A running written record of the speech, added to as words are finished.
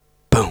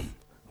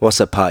What's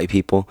up, party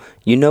people?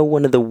 You know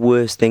one of the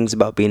worst things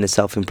about being a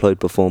self-employed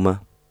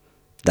performer?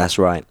 That's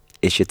right,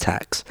 it's your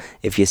tax.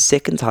 If you're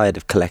sick and tired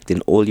of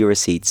collecting all your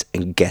receipts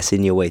and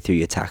guessing your way through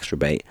your tax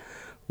rebate,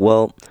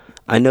 well,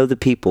 I know the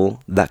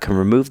people that can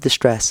remove the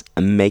stress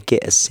and make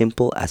it as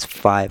simple as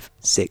 5,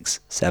 6,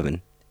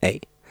 7,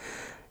 8.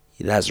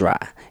 That's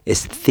right,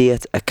 it's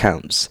Theat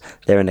Accounts.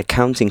 They're an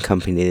accounting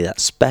company that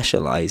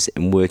specialise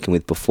in working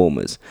with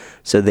performers,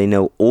 so they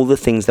know all the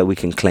things that we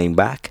can claim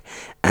back,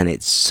 and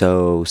it's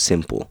so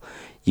simple.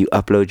 You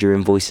upload your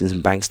invoices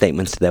and bank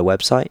statements to their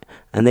website,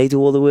 and they do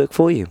all the work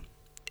for you.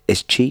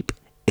 It's cheap,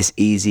 it's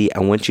easy,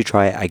 and once you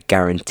try it, I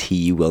guarantee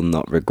you will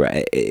not regret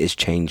it. It has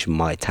changed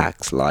my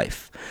tax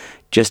life.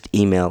 Just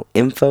email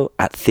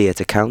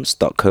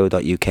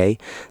info@theataccounts.co.uk.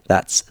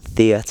 That's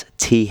Theat,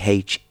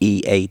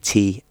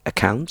 Theat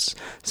accounts.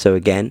 So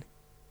again,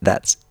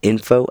 that's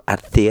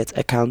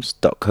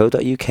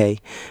info@theataccounts.co.uk.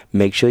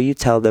 Make sure you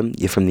tell them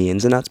you're from the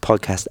Ins and Outs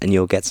podcast and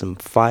you'll get some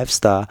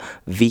 5-star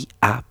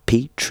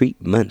VIP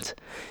treatment.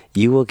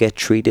 You will get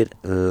treated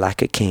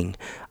like a king.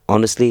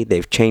 Honestly,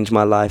 they've changed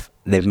my life.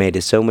 They've made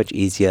it so much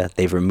easier.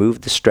 They've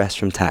removed the stress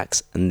from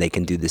tax, and they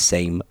can do the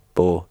same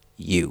for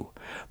you.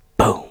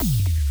 Boom.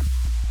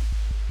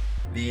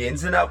 The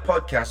Ins and Out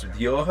podcast with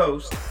your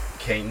host,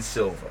 Kane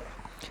Silver.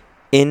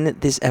 In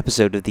this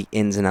episode of the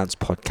Ins and Outs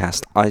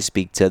podcast, I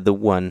speak to the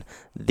one,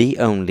 the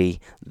only,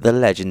 the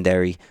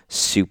legendary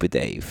Super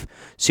Dave.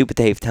 Super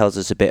Dave tells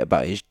us a bit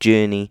about his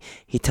journey.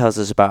 He tells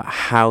us about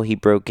how he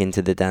broke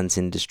into the dance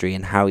industry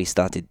and how he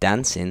started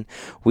dancing.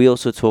 We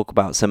also talk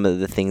about some of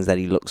the things that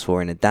he looks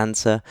for in a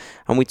dancer,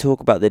 and we talk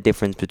about the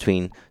difference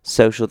between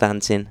social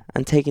dancing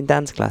and taking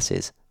dance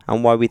classes,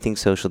 and why we think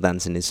social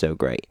dancing is so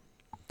great.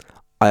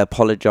 I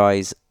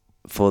apologize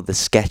for the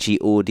sketchy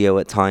audio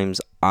at times.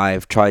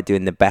 I've tried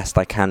doing the best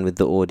I can with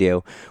the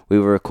audio. We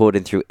were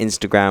recording through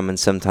Instagram and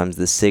sometimes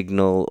the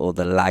signal or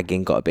the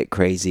lagging got a bit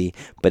crazy,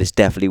 but it's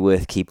definitely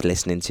worth keep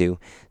listening to.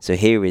 So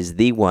here is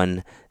the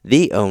one,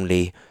 the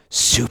only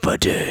Super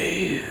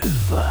Dave.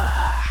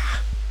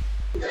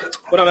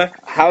 What up, man?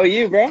 How are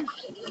you, bro?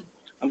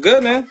 I'm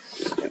good, man.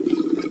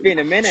 It's been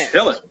a minute.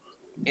 Chilling.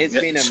 It's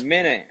been a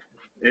minute.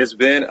 It's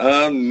been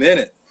a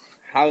minute.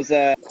 How's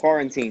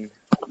quarantine?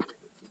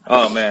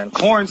 Oh, man.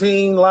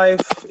 Quarantine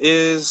life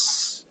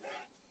is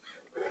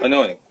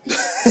annoying.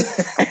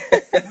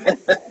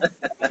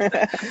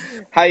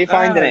 How you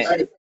finding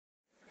it?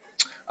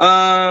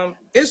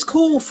 It's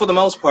cool for the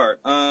most part.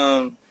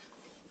 I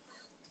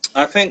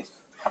think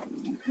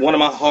one of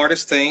my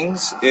hardest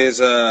things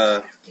is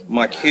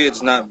my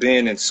kids not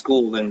being in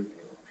school and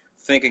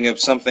thinking of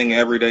something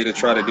every day to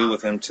try to do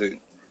with them to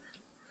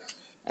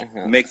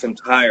make them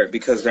tired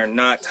because they're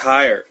not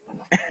tired.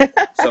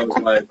 So it's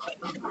like,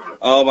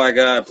 oh my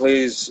God,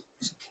 please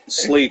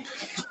sleep.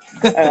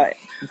 So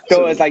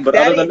it's like, but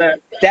Daddy, other than that,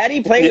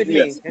 Daddy, play with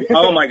yes. me.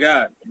 Oh my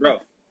God,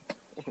 bro.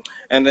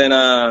 And then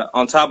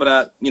on top of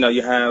that,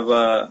 you have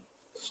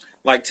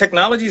like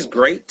technology is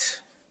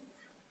great,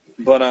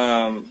 but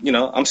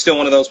I'm still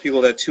one of those people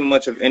that too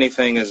much of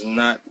anything is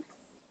not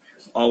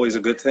always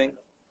a good thing.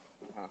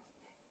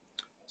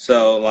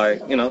 So like,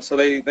 so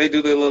they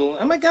do the little,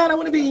 oh my God, I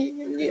want to be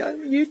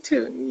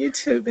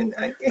YouTube and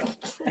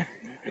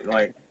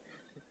like,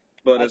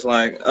 but it's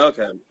like,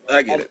 okay,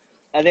 I get it.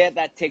 Are they at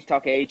that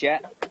TikTok age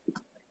yet?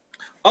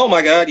 Oh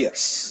my God,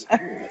 yes.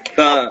 Wait,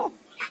 I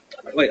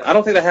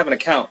don't think they have an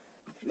account.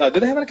 No, do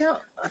they have an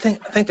account? I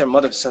think their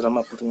mother set them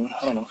up with one.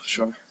 I don't know for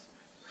sure.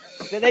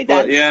 Do they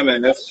dance? But yeah,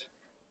 man, that's.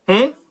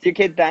 Do your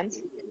kids dance?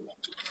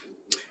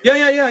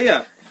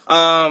 Yeah.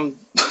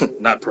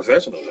 Not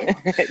professional, though.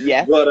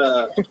 Yeah.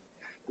 But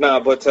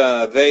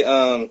they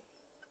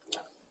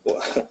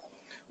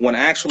when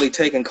actually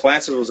taking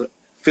classes was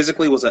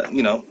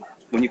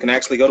when you can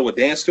actually go to a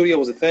dance studio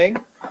was a thing.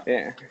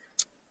 Yeah.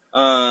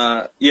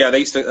 They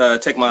used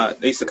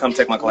to come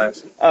take my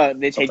class. Oh,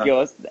 they take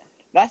yours.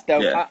 That's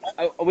dope. Yeah.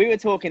 We were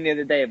talking the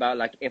other day about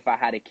like if I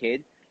had a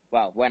kid.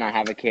 Well, when I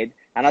have a kid,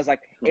 and I was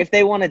like, if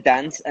they want to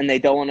dance and they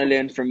don't want to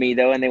learn from me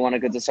though, and they want to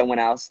go to someone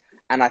else,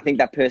 and I think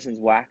that person's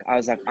whack, I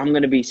was like, I'm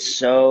gonna be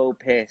so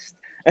pissed.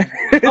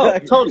 Oh,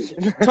 totally.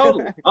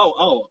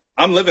 Oh,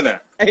 I'm living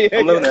that.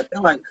 I'm living that.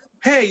 They're like,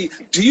 hey,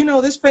 do you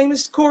know this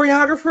famous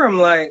choreographer? I'm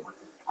like,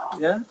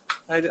 yeah,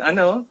 I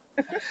know him.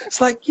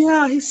 It's like,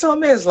 yeah, he's so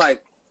amazing. It's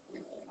like,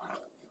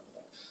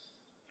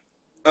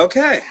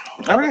 okay,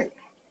 all right.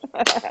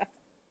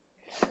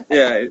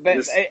 Yeah.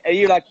 But are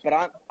you like,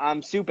 but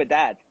I'm super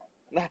dad?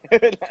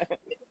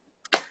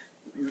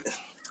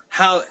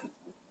 How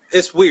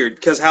it's weird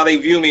because how they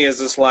view me is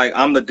just like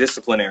I'm the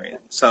disciplinarian.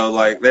 So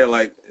like they're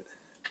like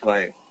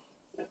I'm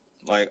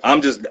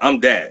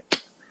dad.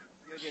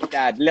 You're just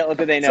dad. Little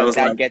do they So know, it's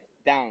dad like- gets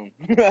down.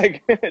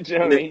 Like, do you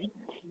know what I mean?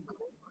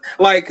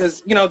 Like,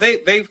 cause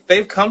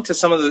they've come to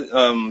some of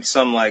the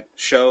some like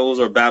shows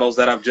or battles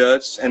that I've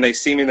judged, and they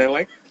see me, and they're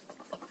like,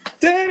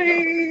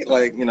 Daddy,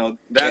 like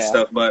that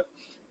stuff. But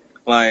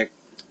like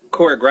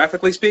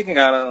choreographically speaking,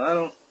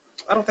 I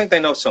don't think they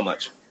know so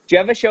much. Do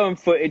you ever show them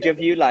footage of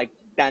you like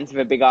dancing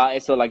with a big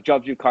artist or like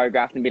jobs you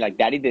choreographed and be like,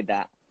 Daddy did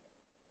that?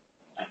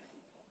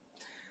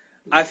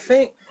 I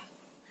think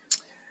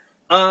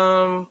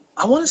I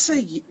want to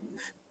say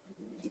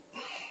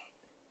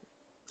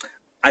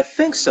I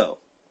think so.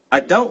 I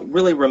don't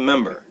really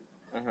remember.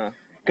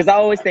 Because I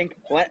always think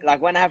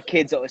when I have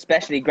kids or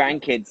especially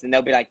grandkids, and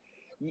they'll be like,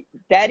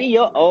 "Daddy,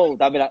 you're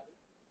old." I'll be like,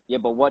 "Yeah,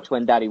 but watch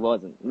when Daddy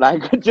wasn't."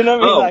 Like, do you know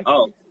what I mean?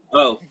 Like,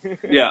 Oh.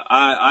 Yeah,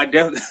 I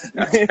do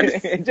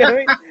definitely. you know what I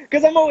mean?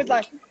 Because I'm always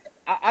like,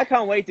 I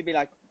can't wait to be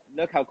like,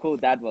 "Look how cool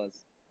Dad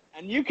was,"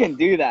 and you can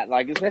do that.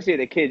 Like, especially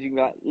with the kids, you can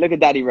be like, "Look at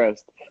Daddy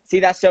roast.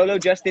 See that solo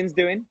Justin's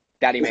doing?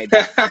 Daddy made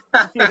that."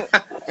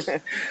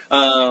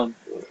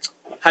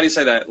 How do you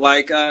say that?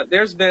 Like,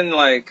 there's been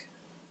like,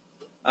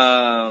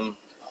 how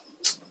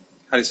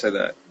do you say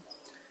that?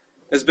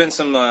 There's been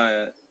some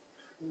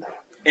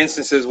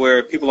instances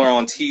where people are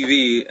on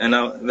TV and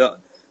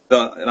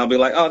I'll be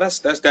like, oh, that's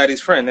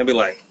Daddy's friend. They'll be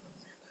like,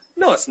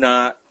 no, it's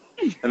not.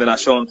 And then I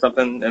show them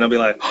something and I'll be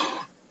like,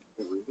 oh,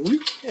 really?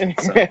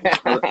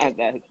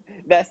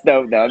 That's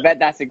dope though. I bet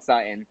that's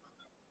exciting.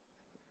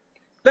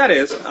 That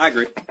is, I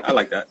agree. I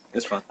like that.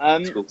 It's fun.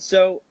 It's cool.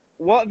 So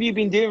what have you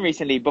been doing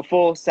recently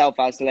before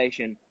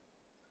self-isolation?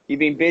 You've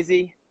been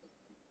busy,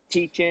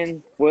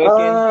 teaching,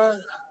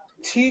 working?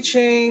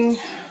 Teaching,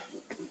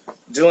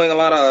 doing a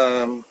lot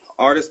of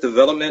artist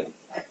development,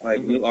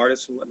 like new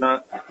artists and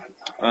whatnot.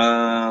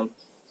 I'm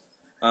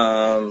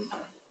trying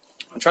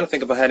to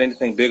think if I had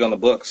anything big on the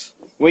books.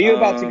 Were you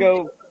about to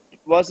go,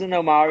 wasn't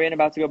Omarion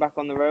about to go back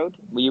on the road?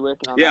 Were you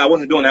working on that? Yeah, I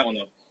wasn't doing that one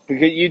though.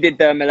 Because you did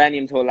the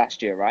Millennium Tour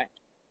last year, right?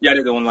 Yeah, I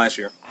did the one last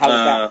year. How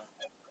was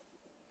that?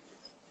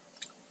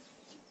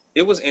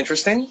 It was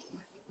interesting.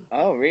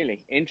 Oh,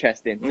 really?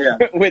 Interesting. Yeah.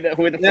 with a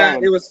frown. Yeah,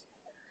 it was.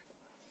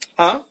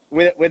 Huh?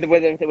 With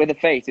a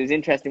face. It was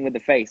interesting with the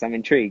face. I'm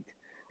intrigued.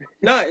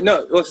 No, it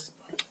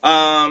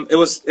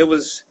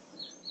was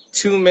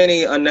too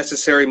many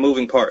unnecessary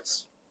moving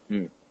parts.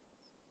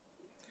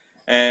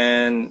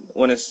 And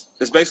when it's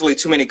basically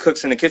too many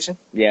cooks in the kitchen.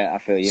 Yeah, I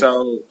feel you.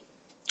 So,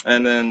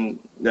 and then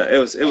it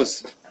was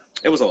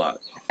a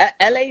lot.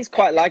 LA is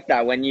quite like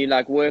that when you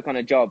like work on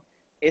a job.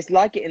 It's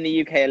like it in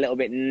the UK a little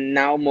bit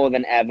now more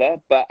than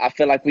ever, but I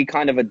feel like we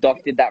kind of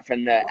adopted that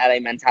from the LA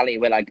mentality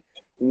where like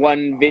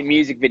one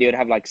music video would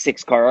have like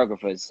 6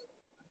 choreographers.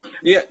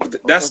 Yeah,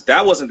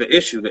 that wasn't the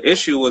issue. The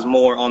issue was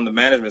more on the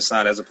management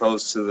side as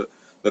opposed to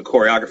the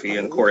choreography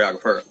and the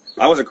choreographer.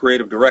 I was a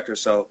creative director,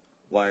 so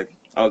like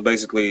I was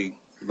basically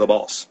the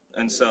boss.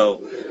 And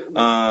so,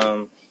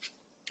 but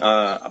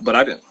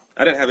I didn't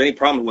have any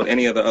problem with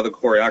any of the other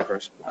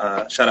choreographers.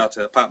 Shout out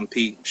to Pop and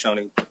Pete,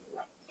 Shoni.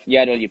 You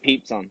had all your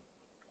peeps on.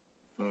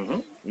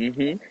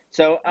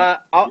 So I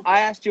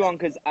asked you on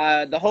because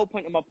the whole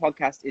point of my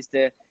podcast is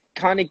to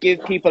kind of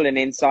give people an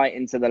insight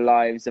into the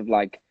lives of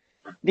like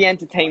the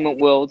entertainment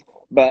world,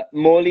 but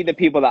morely the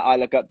people that I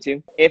look up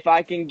to. If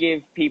I can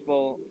give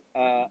people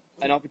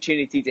an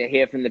opportunity to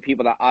hear from the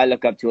people that I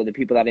look up to or the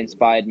people that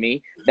inspired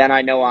me, then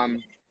I know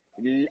I'm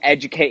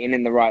educating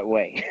in the right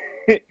way.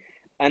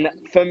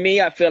 And for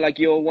me, I feel like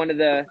you're one of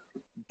the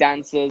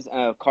dancers,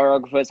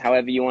 choreographers,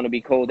 however you want to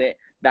be called it,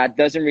 that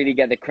doesn't really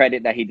get the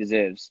credit that he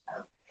deserves.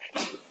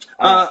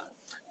 I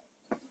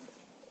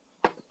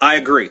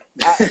agree.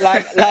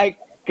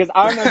 Because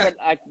I remember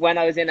like when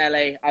I was in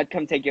LA, I'd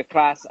come take your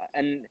class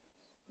and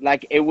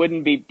like it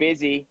wouldn't be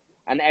busy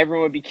and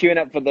everyone would be queuing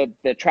up for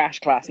the trash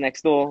class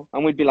next door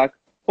and we'd be like,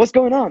 what's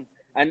going on?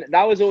 And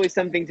that was always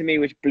something to me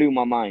which blew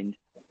my mind.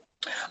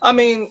 I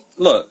mean,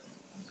 look,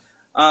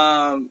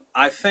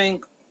 I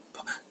think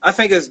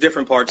there's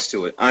different parts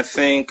to it. I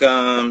think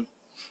a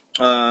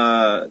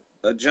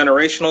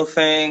generational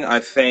thing. I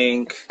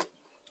think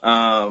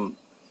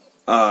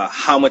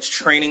how much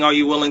training are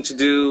you willing to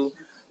do?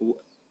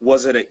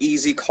 Was it an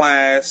easy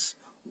class?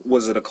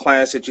 Was it a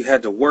class that you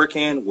had to work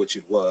in, which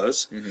it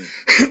was?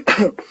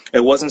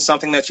 It wasn't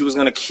something that you was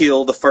going to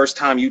kill the first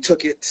time you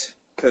took it,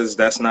 because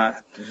that's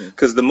not,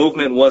 because the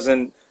movement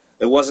wasn't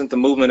the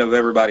movement of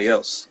everybody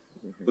else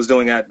was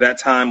doing at that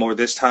time or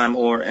this time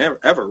or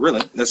ever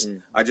really.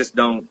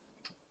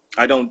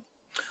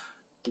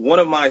 One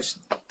of my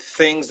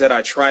things that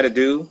I try to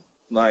do,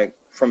 like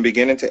from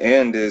beginning to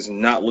end, is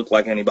not look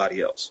like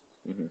anybody else.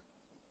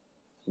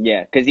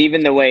 Yeah, because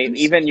even the way,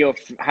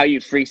 how you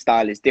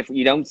freestyle is different.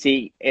 You don't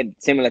see it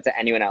similar to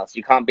anyone else.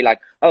 You can't be like,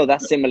 oh,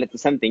 that's similar to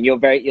something. Your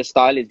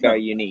style is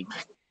very unique.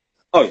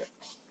 Oh yeah,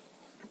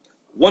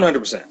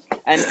 100%.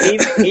 And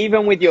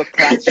even with your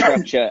class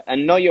structure,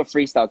 and not your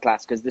freestyle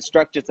class, because the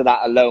structure to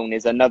that alone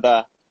is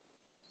another.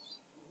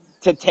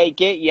 To take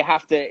it, you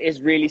have to.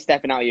 It's really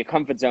stepping out of your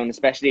comfort zone,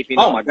 especially if you.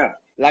 Oh my god!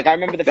 Like I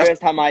remember the first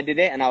time I did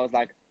it, and I was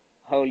like,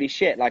 holy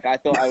shit, like I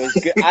thought I was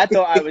good. I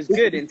thought I was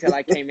good until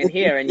I came in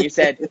here and you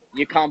said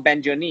you can't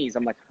bend your knees.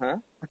 I'm like, huh?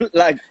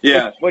 Like,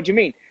 yeah. What do you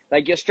mean?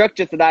 Like your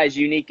structure to that is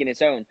unique in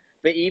its own.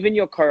 But even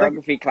your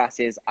choreography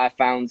classes, I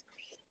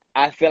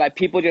feel like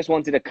people just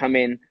wanted to come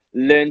in,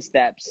 learn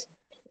steps,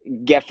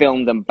 get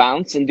filmed and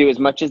bounce and do as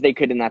much as they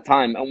could in that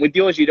time. And with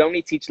yours, you'd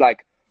only teach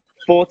like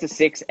 4 to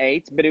 6,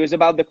 8, but it was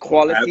about the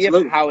quality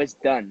of how it's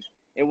done.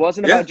 It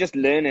wasn't about just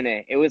learning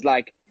it. It was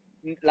like,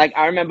 like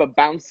I remember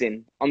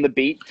bouncing on the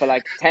beat for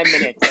like 10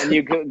 minutes, and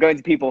you going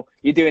to people,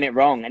 you're doing it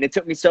wrong, and it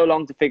took me so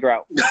long to figure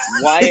out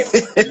why.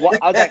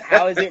 What I was like,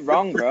 how is it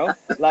wrong, bro?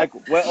 Like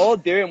we're all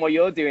doing what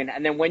you're doing,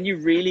 and then when you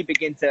really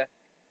begin to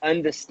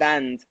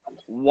understand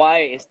why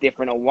it's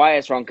different or why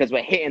it's wrong, because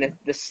we're hitting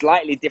the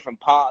slightly different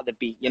part of the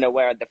beat, you know,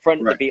 we're at the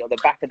front of the beat or the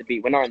back of the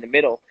beat, we're not in the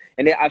middle,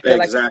 and I feel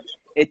like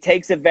it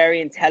takes a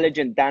very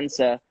intelligent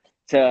dancer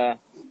to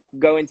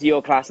go into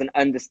your class and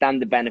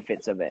understand the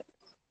benefits of it.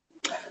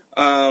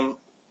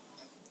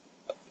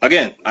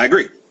 Again, I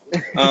agree.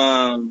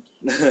 How do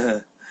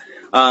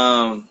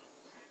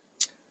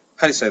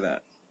you say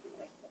that?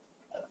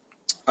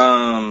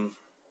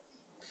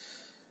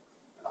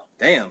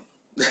 Damn.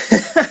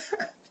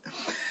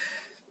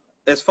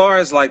 As far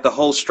as like the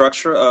whole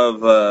structure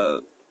of,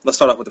 let's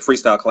start off with the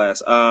freestyle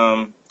class.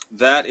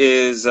 That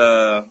is,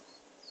 I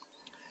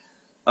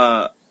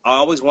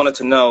always wanted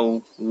to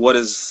know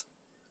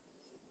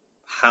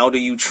how do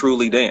you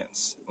truly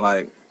dance?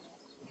 Like,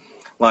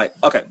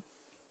 okay.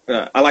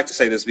 I like to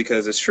say this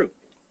because it's true.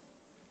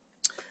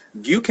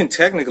 You can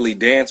technically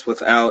dance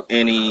without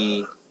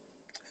any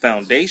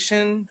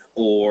foundation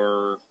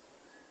or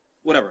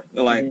whatever.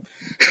 Like,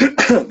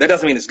 that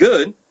doesn't mean it's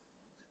good.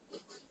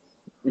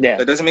 Yeah.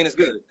 That doesn't mean it's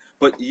good.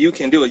 But you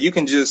can do it. You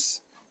can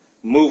just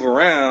move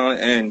around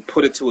and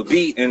put it to a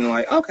beat and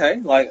like,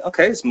 okay,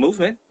 it's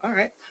movement. All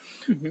right.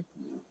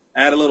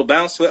 Add a little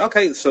bounce to it.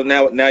 Okay, so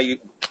now you,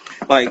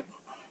 like,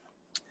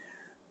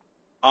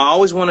 I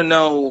always want to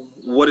know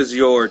what is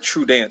your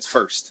true dance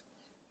first.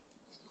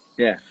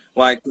 Yeah.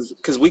 Like,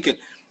 because we can,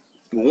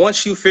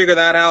 once you figure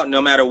that out,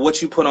 no matter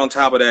what you put on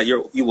top of that,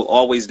 you will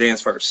always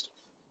dance first.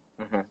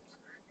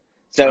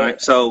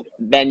 So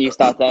then you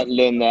start to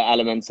learn the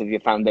elements of your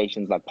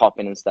foundations, like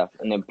popping and stuff,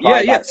 and then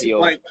apply that to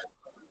your.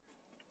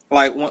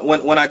 Like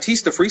when I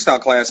teach the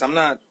freestyle class,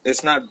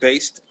 it's not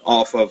based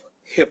off of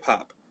hip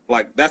hop.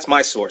 Like that's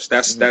my source.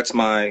 That's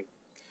my.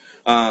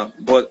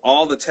 But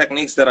all the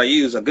techniques that I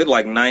use, a good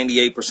like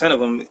 98%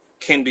 of them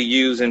can be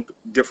used in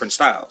different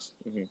styles.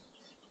 All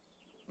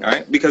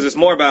right, because it's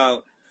more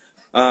about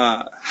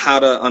how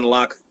to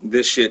unlock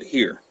this shit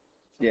here.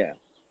 Yeah.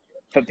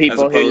 For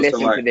people who listen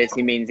to this,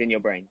 he means in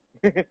your brain.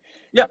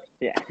 Yeah.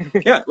 Yeah.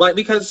 Yeah, like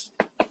because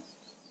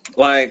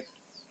like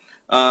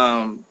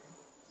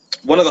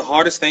one of the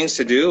hardest things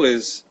to do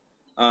is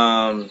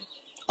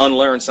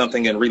unlearn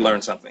something and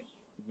relearn something.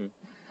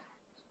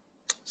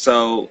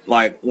 So,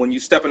 like, when you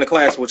step into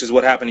class, which is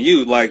what happened to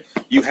you, like,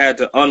 you had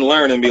to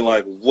unlearn and be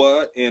like,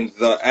 what in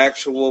the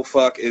actual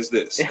fuck is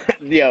this?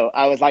 Yo,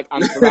 I was like,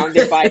 I'm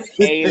surrounded by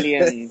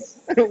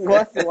aliens.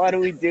 What are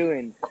we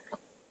doing?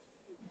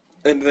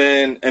 And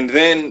then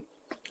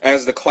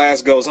as the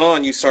class goes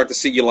on, you start to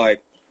see you're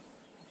like,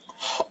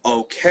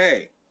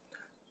 okay,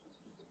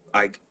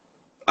 I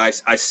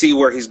see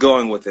where he's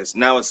going with this.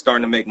 Now it's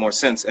starting to make more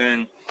sense.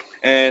 And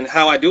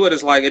how I do it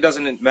is like, it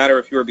doesn't matter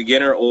if you're a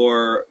beginner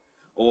or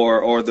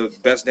the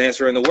best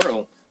dancer in the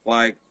world.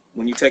 Like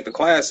when you take the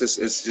class,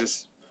 it's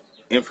just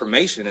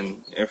information,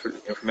 and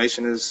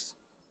information is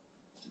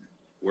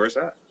where it's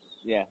at.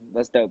 Yeah,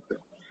 that's dope.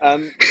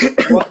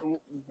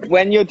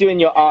 When you're doing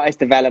your artist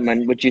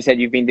development, which you said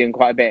you've been doing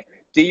quite a bit,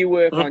 do you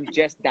work on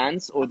just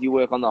dance, or do you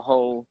work on the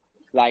whole,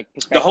 like,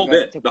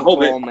 perspective the whole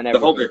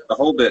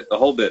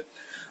bit.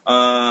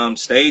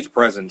 Stage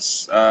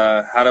presence,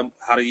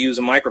 how to use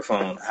a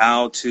microphone,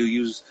 how to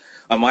use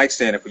a mic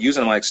stand if we're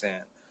using a mic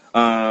stand.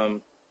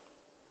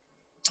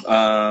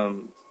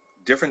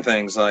 Different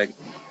things, like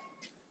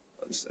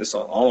it's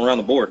all around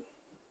the board.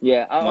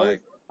 Yeah,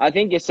 I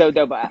think it's so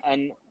dope.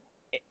 And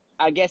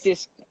I guess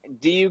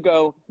do you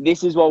go,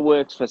 this is what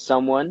works for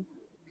someone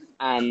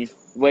and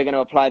we're going to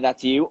apply that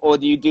to you, or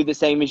do you do the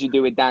same as you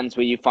do with dance,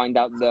 where you find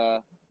out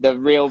the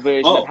real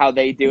version of how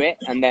they do it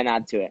and then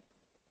add to it?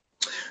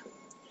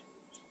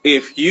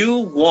 If you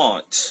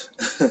want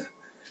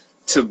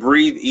to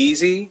breathe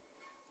easy,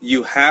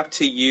 you have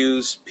to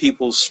use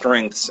people's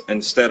strengths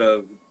instead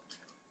of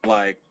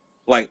like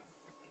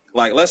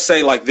let's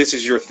say like this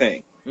is your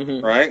thing,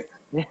 right?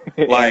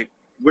 Like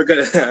we're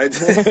gonna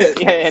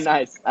yeah,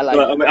 nice. I like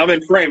it. I'm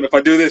in frame. If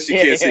I do this, you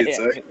can't see it.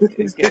 So.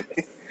 It's good.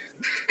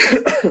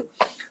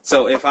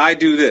 So if I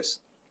do this,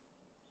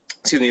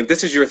 excuse me, if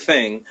this is your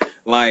thing,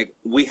 like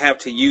we have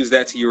to use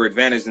that to your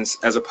advantage,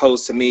 as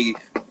opposed to me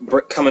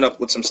coming up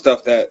with some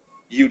stuff that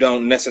you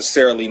don't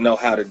necessarily know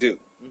how to do.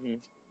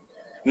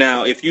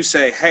 Now, if you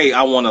say, hey,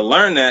 I want to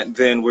learn that,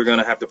 then we're going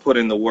to have to put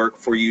in the work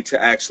for you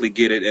to actually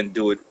get it and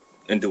do it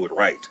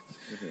right.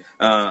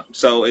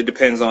 So it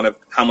depends on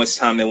how much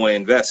time they want to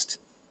invest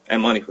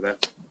and money for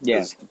that.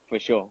 Yeah, for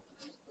sure.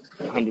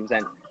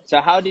 100%.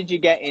 So how did you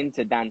get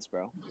into dance,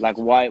 bro? Like,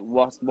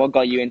 what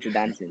got you into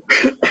dancing?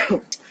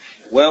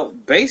 Well,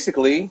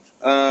 basically,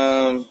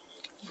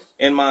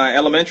 in my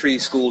elementary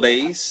school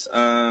days,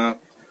 well,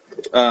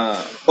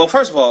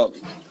 first of all,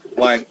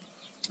 like,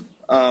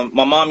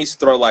 my mom used to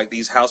throw like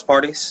these house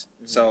parties.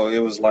 So it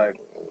was like,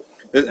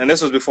 and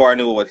this was before I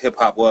knew what hip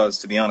hop was,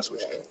 to be honest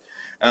with you.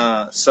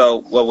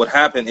 So what would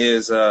happen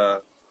is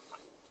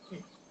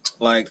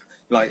like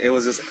it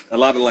was just a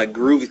lot of like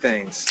groovy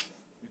things.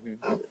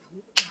 Mhm.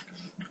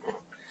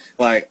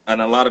 Like,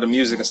 and a lot of the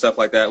music and stuff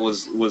like that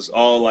was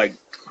all like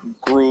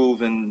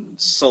groove and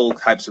soul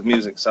types of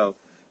music. So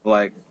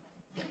like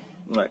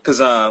because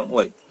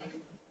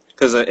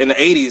in the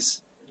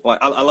 80s,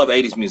 like I love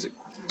 80s music.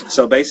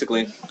 So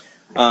basically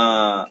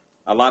a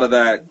lot of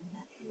that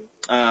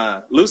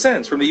Loose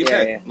Ends from the UK,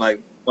 Yeah, yeah.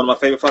 like one of my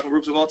favorite fucking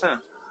groups of all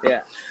time.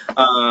 Yeah.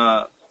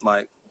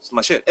 Like it's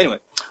my shit. Anyway,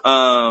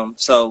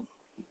 so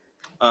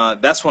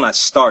that's when I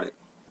started,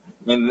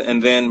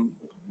 and then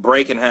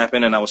breaking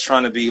happened, and I was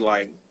trying to be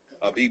like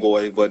a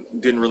b-boy, but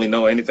didn't really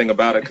know anything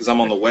about it because I'm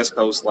on the West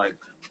Coast, like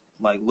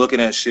looking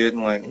at shit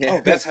and like, Yeah.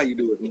 oh, that's how you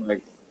do it, and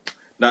like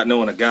not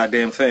knowing a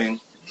goddamn thing.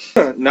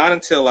 Not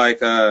until like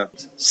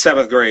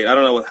 7th grade. I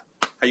don't know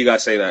how you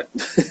guys say that.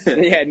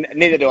 Yeah,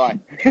 neither do I.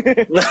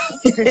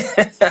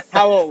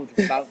 How old?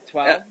 About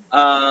 12?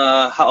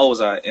 How old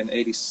was I in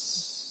 80?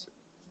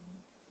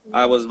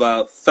 I was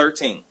about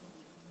 13.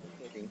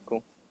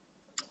 Cool.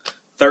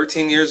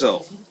 13 years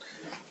old.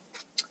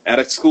 At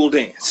a school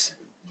dance.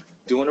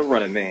 Doing a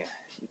running man.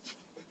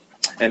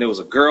 And there was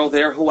a girl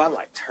there who I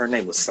liked. Her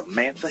name was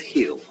Samantha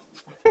Hill.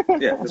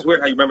 Yeah, it's weird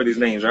how you remember these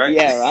names, right?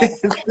 Yeah, right.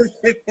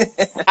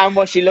 And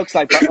what she looks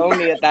like, but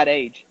only at that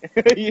age.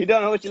 You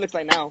don't know what she looks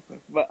like now,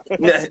 but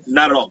Yeah,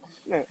 not at all.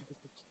 No.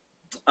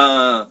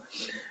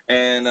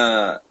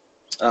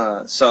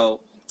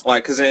 So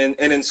like, cause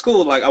in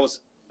school, like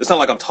it's not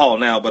like I'm tall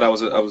now, but I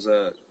was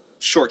a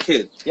short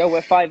kid. Yo,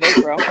 we're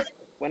 5'8", bro.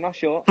 We're not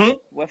short. Hmm?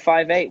 We're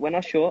 5'8". We're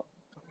not short.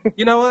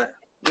 You know what?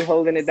 We're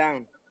holding it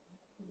down.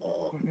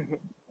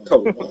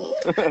 Totally.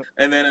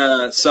 And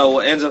then so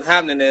what ends up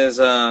happening is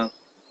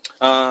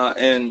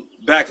and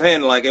back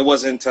then, like it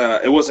wasn't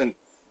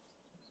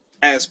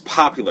as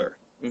popular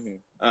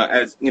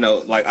as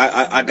like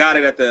I got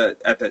it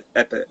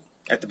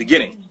at the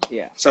beginning.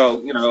 Yeah.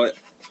 So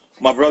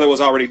my brother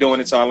was already doing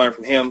it, so I learned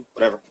from him.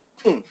 Whatever.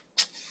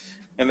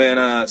 And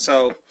then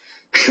so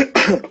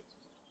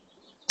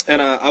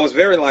and I was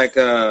very like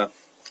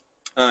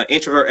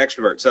introvert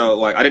extrovert. So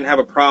like I didn't have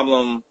a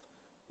problem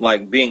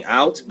like being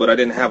out, but I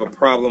didn't have a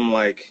problem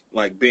like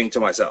being to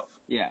myself.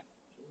 Yeah.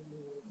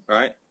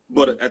 Right.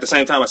 But at the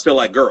same time, I still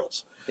like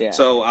girls. Yeah.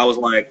 So I was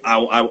like,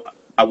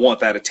 I want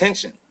that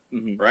attention.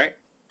 Right.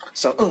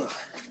 So,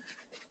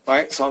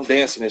 right. So I'm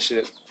dancing and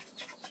shit.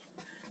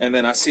 And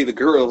then I see the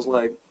girls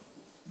like,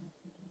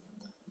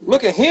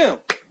 look at him.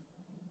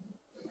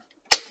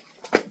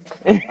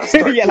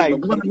 Yeah, like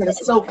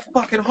it's so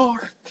fucking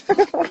hard.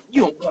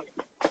 You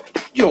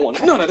don't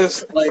want none of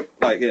this. Like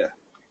yeah.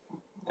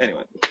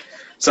 Anyway,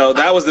 so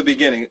that was the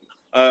beginning.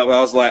 I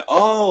was like,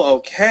 oh,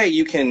 okay,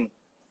 you can.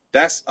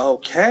 That's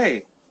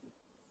okay.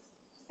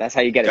 that's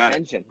how you get Got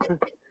attention.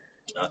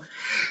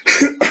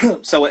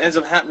 So what ends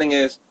up happening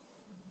is,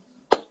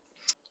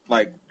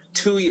 like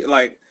 2 years,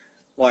 like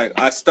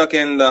I stuck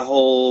in the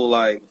whole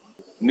like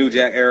New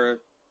Jack era,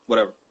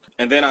 whatever.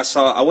 And then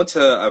I went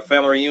to a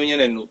family reunion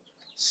and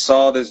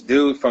saw this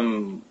dude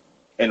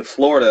in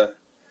Florida,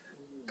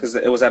 because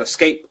it was at a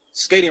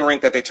skating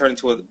rink that they turned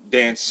into a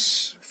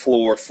dance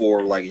floor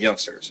for like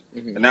youngsters.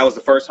 And that was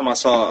the first time I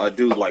saw a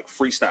dude like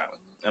freestyling.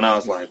 And I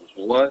was like,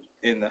 what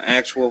in the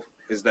actual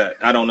is that?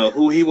 I don't know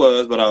who he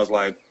was, but I was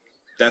like,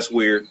 that's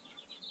weird,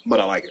 but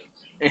I like it.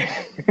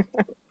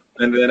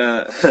 And then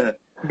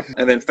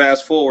and then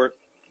fast forward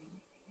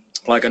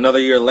like another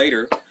year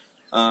later,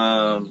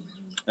 and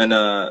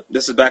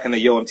this is back in the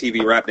Yo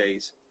MTV rap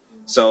days.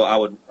 So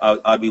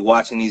I'd be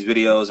watching these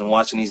videos and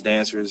watching these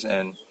dancers,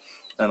 and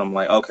I'm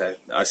like, okay,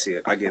 I see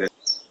it, I get it.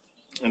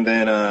 And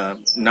then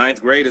 9th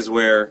grade is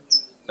where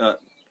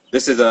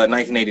this is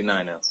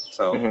 1989 now.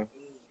 So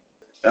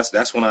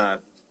that's when I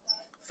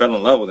fell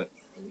in love with it.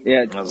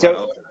 Yeah. I was So,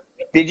 like, okay.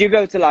 did you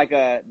go to like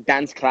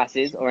dance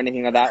classes or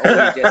anything like that, or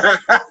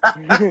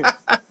you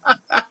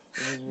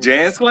just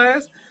Dance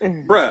class?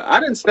 Bruh, I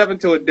didn't step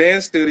into a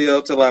dance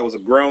studio till I was a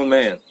grown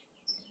man.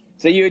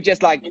 So you were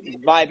just like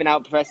vibing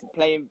out,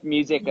 playing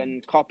music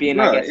and copying,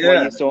 I guess,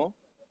 what you saw?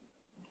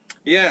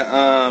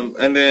 Yeah,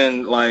 and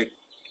then like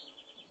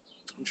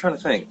I'm trying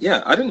to think.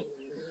 Yeah, I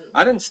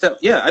didn't step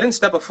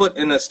a foot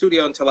in the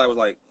studio until I was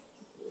like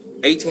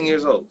 18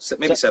 years old,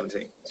 maybe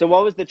 17. So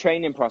what was the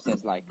training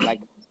process like?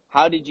 Like,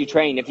 how did you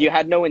train? If you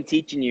had no one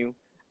teaching you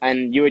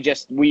and were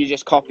you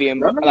just copying,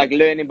 like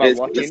learning by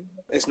watching?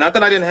 It's not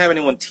that I didn't have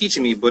anyone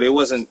teaching me, but it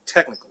wasn't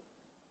technical.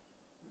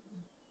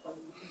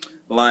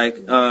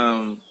 Like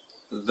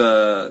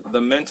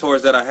the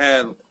mentors that I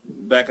had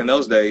back in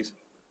those days,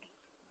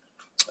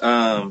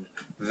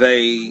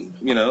 they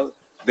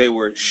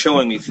were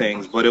showing me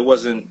things, but it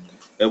wasn't,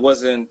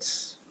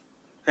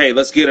 hey,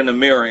 let's get in the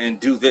mirror and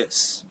do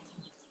this.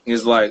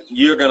 It's like,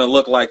 you're gonna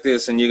look like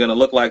this and you're gonna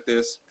look like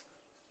this.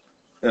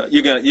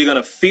 You're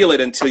gonna feel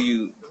it until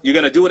you're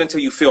gonna do it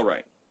until you feel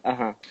right.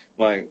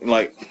 Like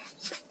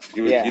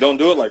you don't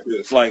do it like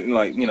this. Like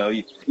you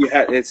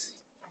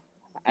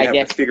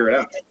have to figure it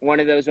out.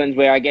 One of those ones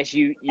where I guess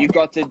you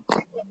got to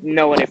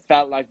know what it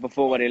felt like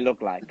before what it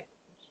looked like.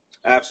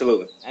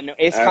 Absolutely. And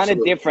it's kind of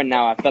Absolutely. different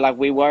now. I feel like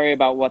we worry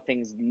about what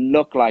things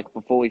look like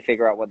before we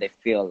figure out what they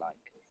feel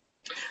like.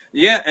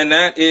 Yeah, and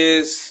that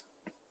is,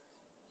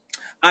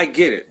 I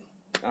get it.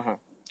 Uh-huh.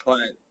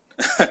 Like,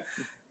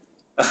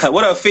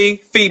 what up,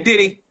 Fee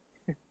Diddy,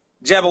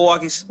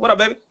 Jabberwockies? What up,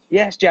 baby?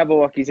 Yes,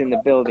 Jabberwocky's in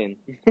the building.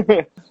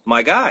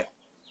 My guy.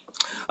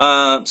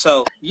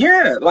 So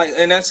yeah, like,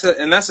 and that's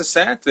a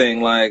sad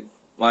thing. Like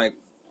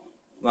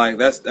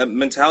that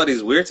mentality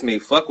is weird to me.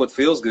 Fuck what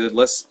feels good.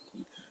 Let's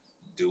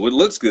do what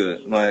looks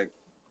good. Like,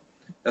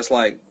 that's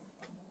like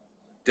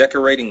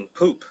decorating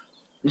poop.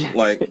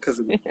 Like,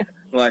 because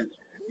like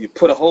you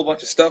put a whole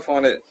bunch of stuff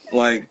on it,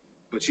 like,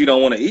 but you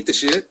don't want to eat the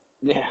shit.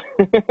 Yeah.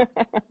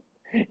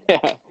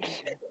 Yeah.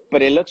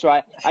 But it looks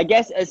right. I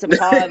guess it's a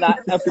part of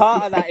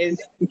that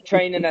is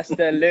training us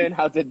to learn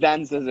how to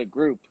dance as a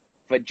group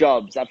for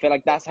jobs. I feel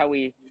like that's how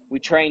we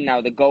train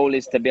now. The goal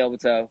is to be able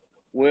to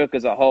work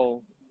as a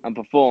whole and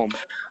perform.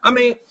 I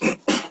mean,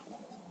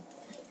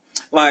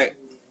 like,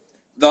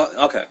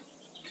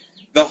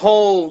 the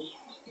whole,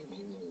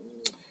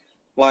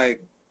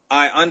 like,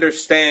 I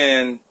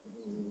understand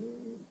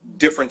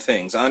different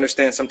things. I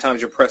understand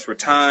sometimes you're pressed for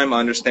time. I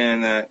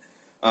understand that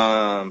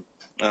a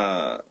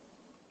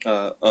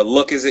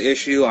look is an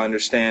issue. I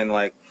understand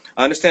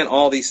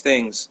all these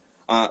things.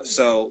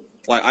 So,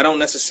 like, I don't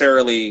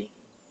necessarily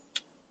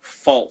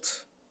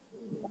fault,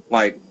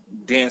 like,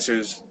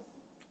 dancers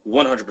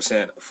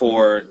 100%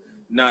 for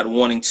not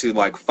wanting to,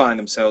 like, find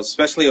themselves,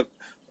 especially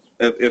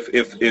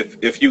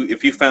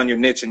if you found your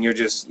niche and you're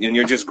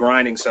just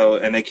grinding,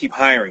 and they keep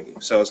hiring you.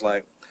 So it's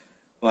like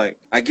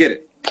I get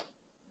it.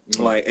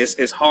 Mm-hmm. Like,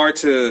 it's hard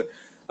to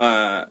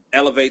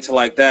elevate to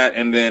like that,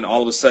 and then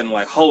all of a sudden,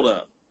 like, hold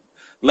up,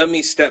 let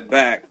me step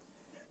back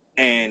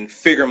and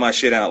figure my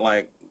shit out.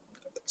 Like,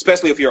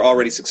 especially if you're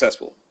already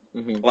successful.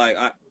 Mm-hmm. Like,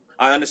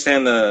 I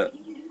understand the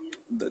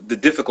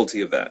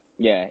difficulty of that.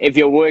 Yeah, if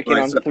you're working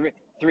on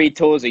three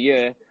tours a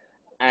year,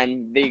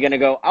 and you're gonna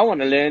go, I want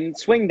to learn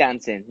swing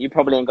dancing. You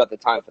probably ain't got the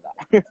time for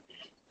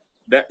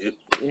that.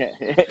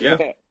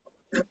 Yeah.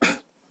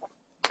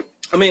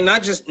 I mean,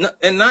 not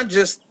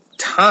just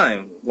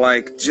time,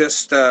 like,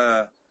 just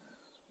going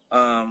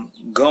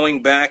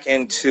back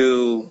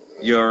into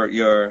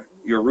your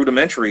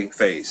rudimentary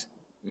phase.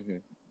 Mm-hmm.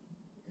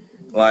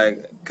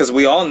 Like, because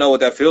we all know what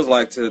that feels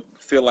like, to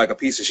feel like a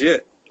piece of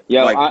shit.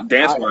 Yo, like,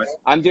 dance-wise.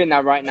 I'm doing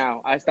that right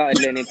now. I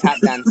started learning tap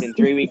dancing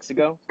 3 weeks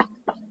ago.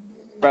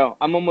 Bro,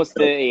 I'm almost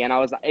 30, and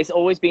it's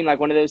always been like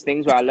one of those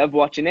things where I love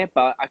watching it,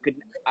 but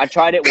I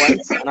tried it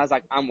once, and I was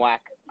like, I'm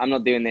whack. I'm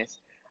not doing this.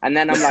 And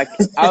then I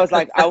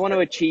want to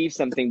achieve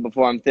something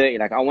before I'm 30.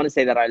 Like, I want to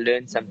say that I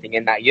learned something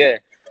in that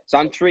year. So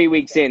I'm 3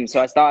 weeks in.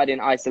 So I started in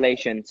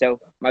isolation. So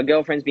my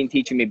girlfriend's been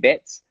teaching me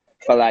bits,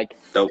 but like,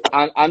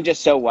 I'm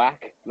just so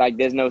whack. Like,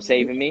 there's no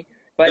saving me.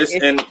 But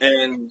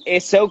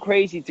it's so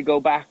crazy to go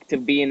back to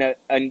being a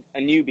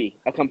newbie,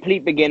 a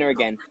complete beginner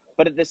again.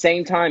 But at the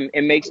same time,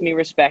 it makes me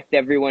respect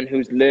everyone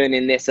who's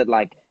learning this at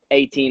like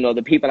 18, or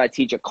the people I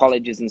teach at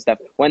colleges and stuff.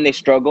 When they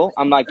struggle,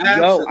 I'm like,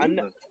 absolutely.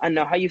 yo, I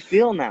know how you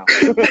feel now.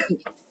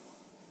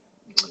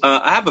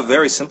 I have a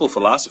very simple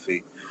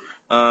philosophy.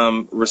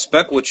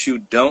 Respect what you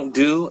don't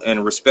do,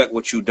 and respect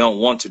what you don't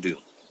want to do.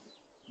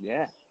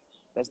 Yeah,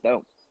 that's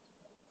dope.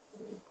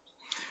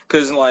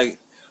 Because like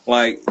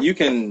you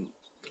can,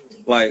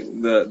 like,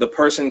 the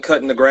person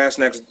cutting the grass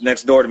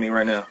next door to me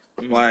right now.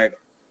 Mm-hmm. Like,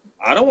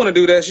 I don't want to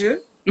do that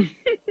shit.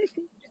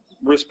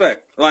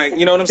 Respect. Like,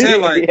 you know what I'm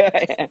saying? Like,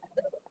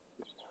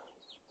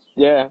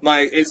 yeah.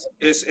 Like,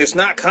 it's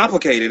not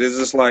complicated. It's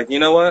just like, you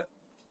know what?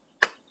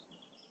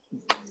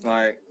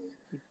 Like,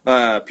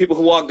 people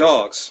who walk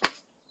dogs.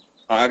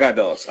 I got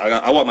dogs.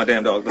 I walk my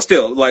damn dog. But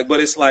still, like,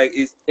 but it's like,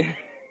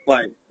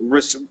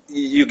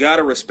 you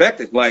gotta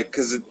respect it. Like,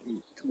 because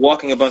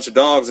walking a bunch of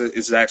dogs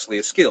is actually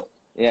a skill.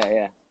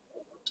 Yeah.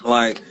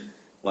 Like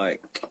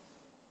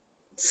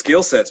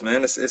skill sets,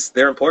 man.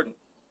 They're important.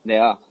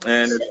 Yeah.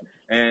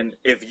 And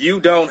if you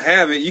don't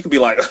have it, you can be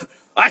like,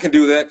 I can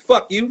do that.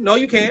 Fuck you. No,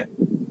 you can't.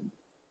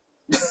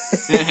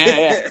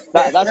 Yeah.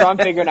 That's what I'm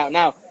figuring out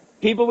now.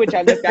 People which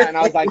I looked at and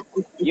I was like,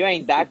 you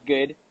ain't that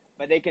good,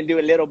 but they can do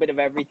a little bit of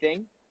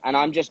everything, and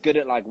I'm just good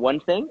at like one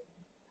thing.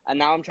 And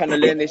now I'm trying to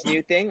learn this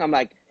new thing. I'm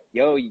like,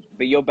 yo,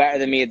 but you're better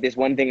than me at this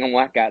one thing I'm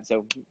whack at,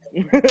 so good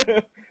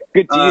to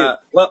you.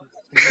 Well,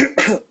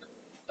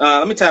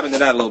 let me tap into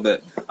that a little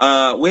bit.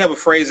 We have a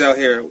phrase out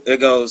here. It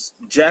goes,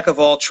 jack of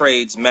all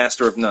trades,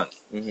 master of none.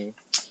 Mm-hmm.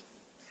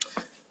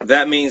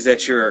 That means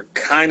that you're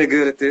kind of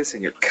good at this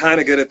and you're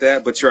kind of good at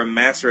that, but you're a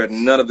master at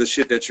none of the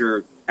shit that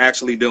you're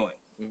actually doing.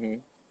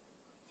 Mm-hmm.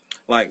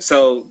 Like,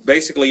 so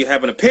basically you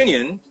have an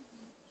opinion,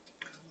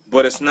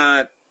 but it's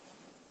not,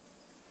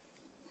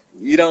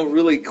 you don't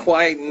really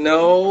quite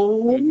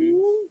know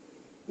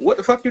what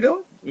the fuck you're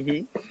doing.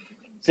 Mm-hmm.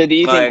 So do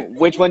you think,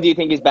 which one do you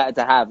think is better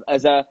to have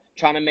as a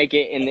trying to make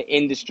it in the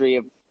industry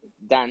of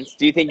dance?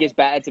 Do you think it's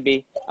better to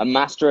be a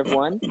master of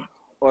one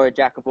or a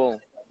jack of all?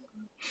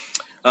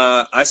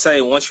 I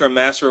say once you're a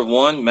master of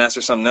one,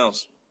 master something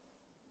else.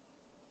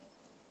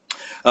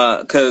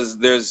 Because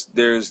there's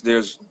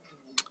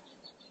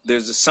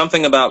there's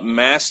something about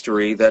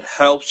mastery that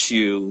helps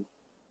you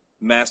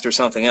master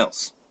something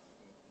else.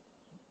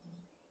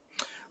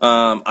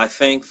 I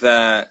think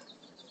that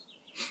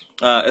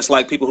it's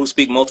like people who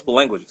speak multiple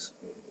languages.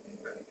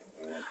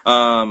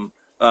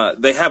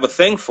 They have a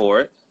thing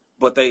for it,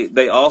 but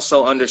they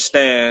also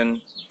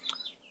understand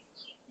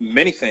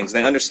many things.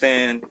 They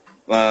understand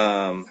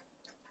that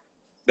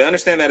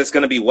it's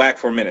going to be whack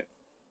for a minute.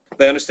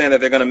 They understand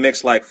that they're going to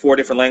mix like 4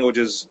 different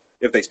languages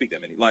if they speak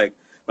that many.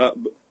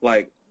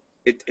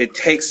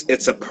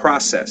 It's a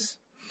process.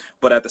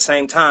 But at the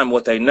same time,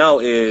 what they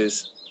know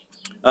is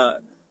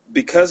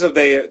because of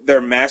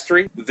their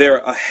mastery, they're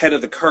ahead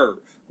of the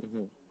curve.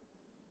 Mm-hmm.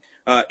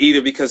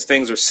 Either because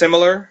things are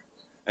similar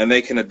and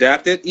they can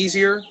adapt it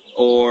easier,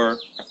 or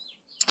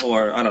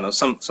I don't know,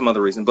 some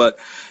other reason. But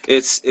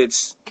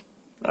it's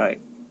all right.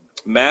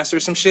 Master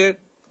some shit,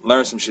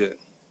 learn some shit.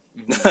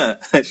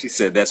 Mm-hmm. She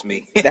said, "That's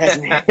me." That's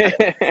me.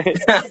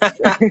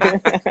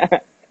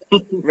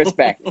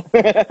 Respect.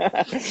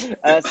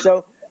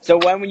 So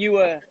when you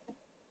were,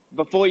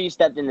 before you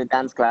stepped in the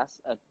dance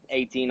class at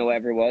 18 or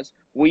whatever it was,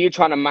 were you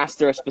trying to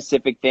master a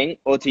specific thing,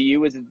 or to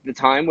you was it the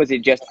time, was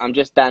it just I'm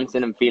just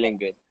dancing and feeling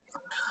good?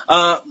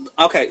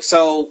 Okay,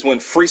 so when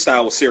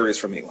freestyle was serious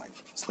for me, like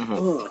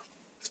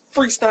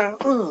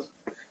freestyle,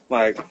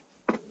 like,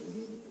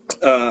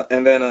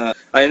 and then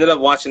I ended up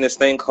watching this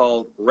thing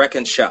called Wreck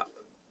and Shop.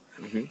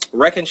 Mm-hmm.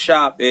 Wreck and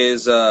Shop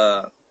is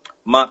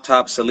Mop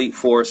Top's Elite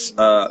Force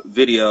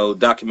video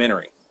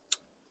documentary.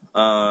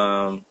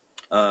 Shout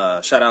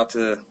out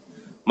to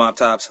Mop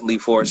Top's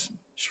Elite Force,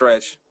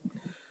 Stretch,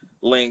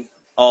 Link,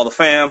 all the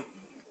fam.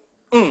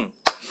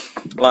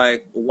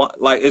 Like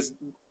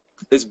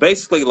it's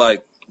basically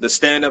like the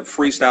stand-up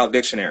freestyle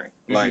dictionary.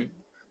 Mm-hmm.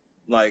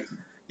 Like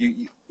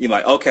you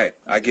like, okay,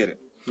 I get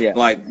it. Yeah.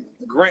 Like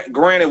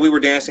granted, we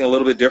were dancing a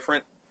little bit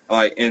different.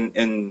 Like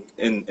in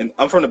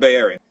I'm from the Bay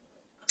Area.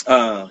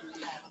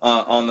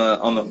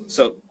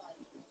 So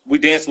we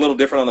danced a little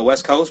different on the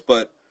West Coast,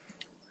 but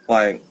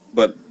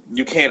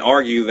you can't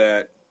argue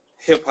that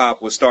hip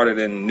hop was started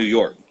in New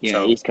York. Yeah,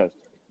 so, East Coast.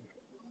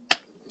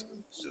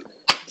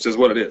 This is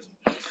what it is.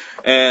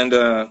 And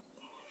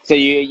so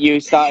you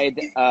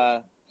started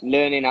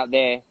learning out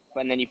there,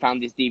 and then you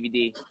found this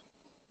DVD.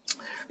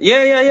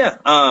 Yeah.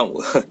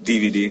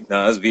 DVD.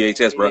 No, that's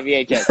VHS, bro.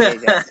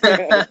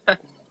 VHS.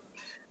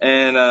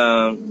 And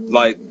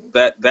like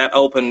that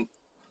opened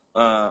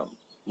that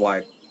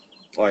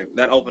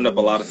opened up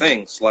a lot of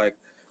things. Like,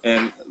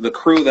 and the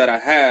crew that I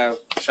have,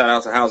 shout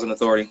out to Housing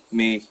Authority,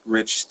 me,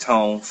 Rich,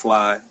 Tone,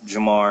 Fly,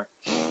 Jamar,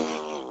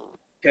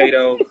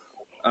 Kato.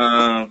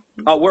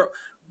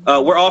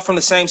 We're all from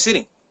the same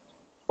city.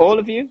 All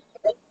of you?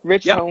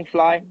 Rich, yep. Tone,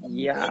 Fly?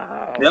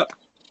 Yeah. Yep.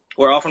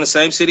 We're all from the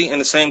same city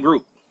and the same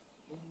group.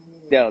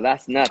 Yo,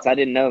 that's nuts. I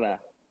didn't know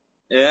that.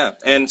 Yeah,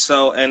 and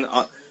so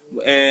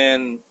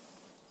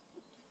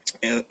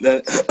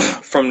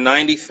from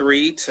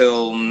 93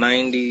 till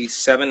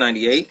 97,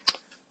 98,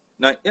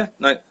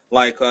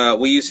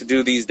 we used to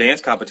do these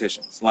dance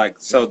competitions. Like,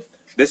 so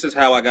this is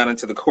how I got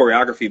into the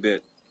choreography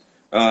bit,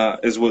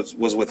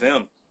 was with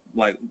them,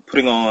 like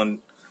putting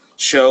on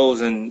shows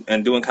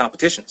and doing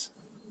competitions.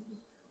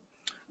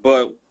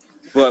 But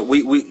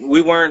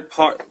we weren't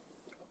part.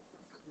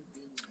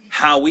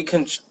 How we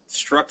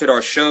constructed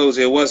our shows,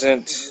 it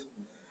wasn't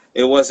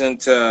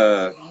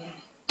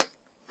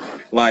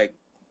like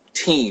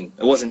team.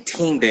 It wasn't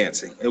team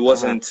dancing. It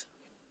wasn't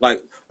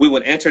like we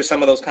would enter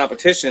some of those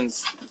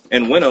competitions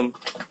and win them,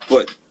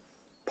 but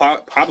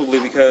probably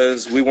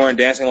because we weren't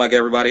dancing like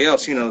everybody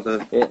else, you know.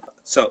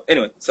 So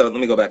anyway, so let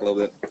me go back a little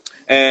bit.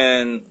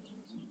 And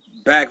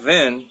back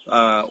then,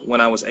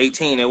 when I was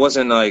 18, it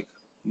wasn't like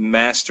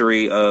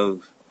mastery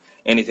of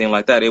anything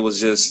like that. It was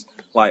just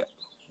like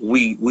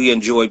we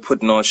enjoyed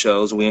putting on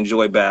shows. We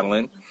enjoyed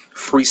battling.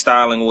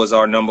 Freestyling was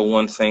our number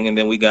one thing, and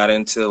then we got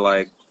into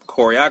like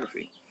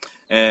choreography.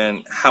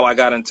 And how I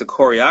got into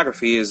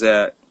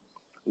choreography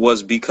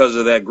was because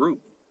of that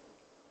group.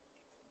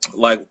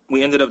 Like,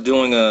 we ended up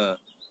doing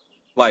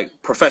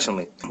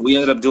professionally, we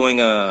ended up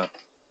doing a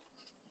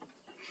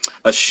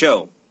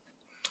show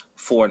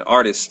for an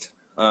artist.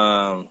 It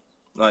was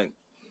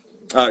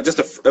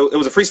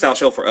a freestyle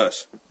show for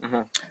us.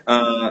 Uh-huh.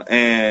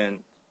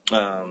 And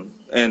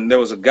there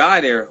was a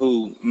guy there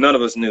who none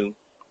of us knew,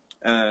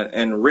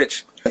 and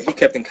Rich, he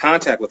kept in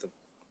contact with him,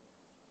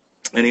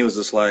 and he was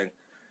just like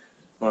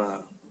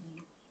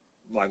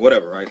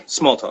whatever, right?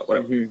 Small talk,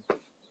 whatever.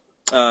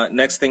 Mm-hmm.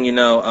 Next thing you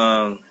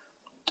know,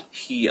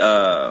 he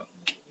hit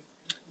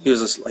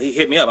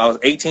me up. I was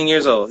 18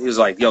 years old. He was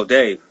like, "Yo,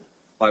 Dave,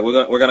 like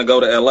we're gonna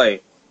go to LA."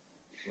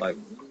 Like,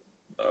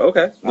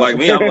 okay. Like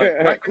me, I'm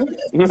like cool.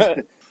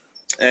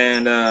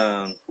 And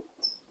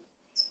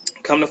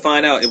come to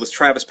find out, it was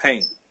Travis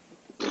Payne.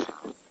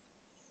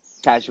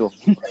 Casual.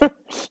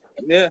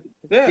 Yeah.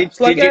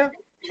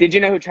 Did you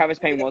know who Travis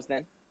Payne was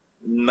then?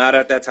 Not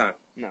at that time.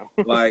 No.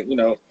 Like, you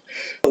know,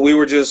 we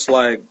were just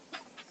like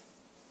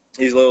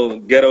these little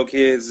ghetto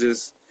kids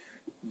just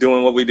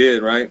doing what we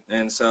did, right?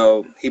 And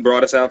so he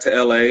brought us out to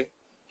LA.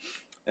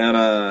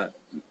 and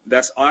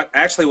that's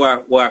actually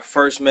where I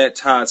first met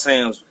Todd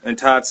Sams, and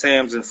Todd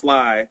Sams and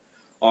Fly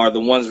are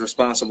the ones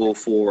responsible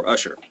for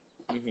Usher,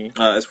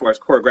 as far as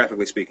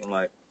choreographically speaking.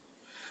 Like,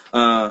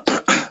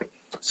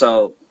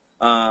 so,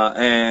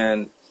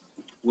 and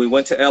we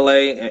went to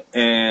LA,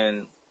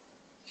 and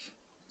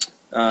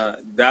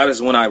that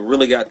is when I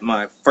really got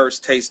my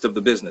first taste of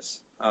the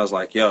business. I was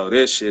like, yo,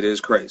 this shit is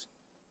crazy.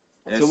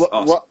 And So it's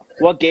awesome.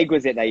 what gig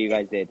was it that you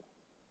guys did?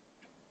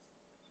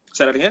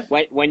 Say that again?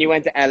 When you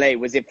went to LA,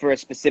 was it for a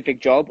specific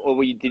job,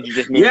 or did you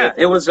just move? Yeah,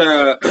 it was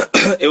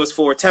it was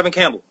for Tevin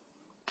Campbell.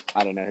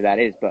 I don't know who that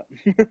is, but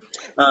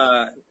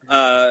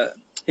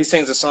He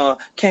sings a song,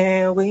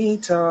 Can We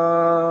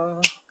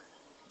Talk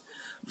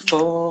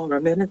for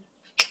a Minute?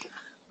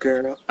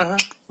 Girl,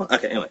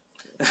 okay, anyway.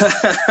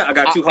 I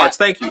got two hearts,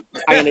 thank you.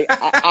 I'm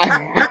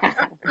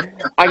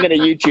gonna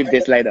YouTube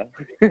this later.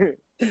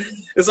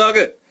 It's all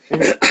good.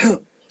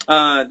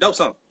 Dope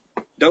song.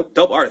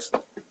 Dope artist.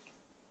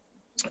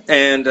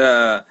 And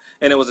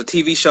it was a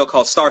TV show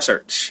called Star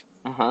Search.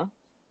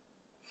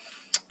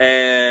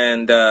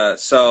 And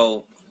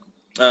so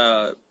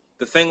the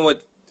thing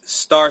with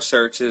Star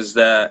Search is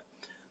that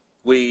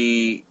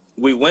we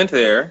went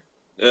there.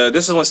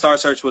 This is when Star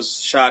Search was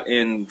shot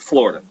in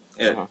Florida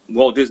at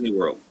Walt Disney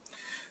World.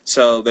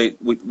 So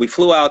we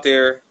flew out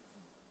there,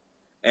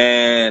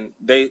 and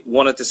they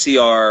wanted to see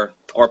our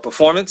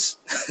performance.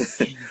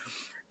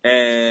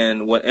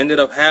 And what ended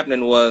up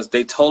happening was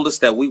they told us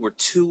that we were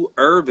too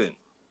urban.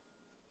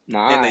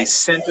 Nice. And they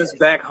sent us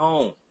back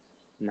home.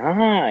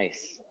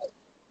 Nice.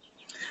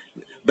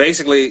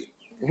 Basically,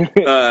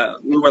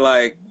 we were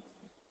like,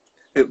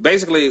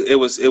 basically it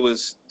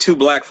was too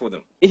black for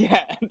them.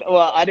 Yeah.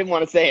 Well, I didn't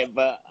want to say it,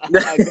 but I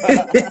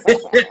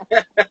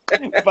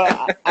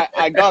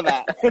got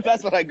that.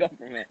 That's what I got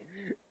from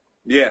it.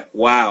 Yeah.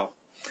 Wow.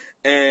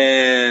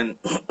 And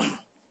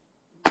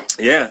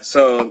yeah,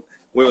 so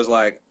we was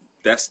like,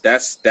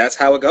 that's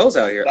how it goes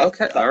out here.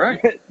 Okay. All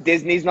right.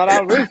 Disney's not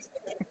our roots.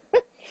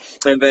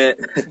 And then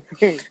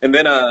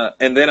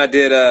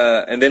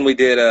we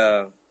did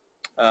a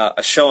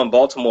show in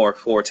Baltimore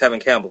for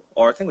Tevin Campbell,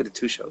 or I think we did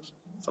 2 shows,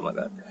 something like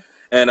that.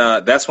 And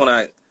that's when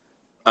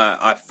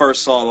I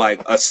first saw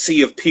like a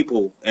sea of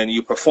people and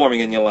you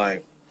performing, and you're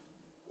like,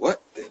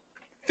 what?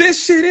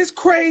 This shit is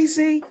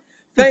crazy.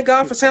 Thank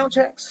God for sound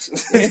checks.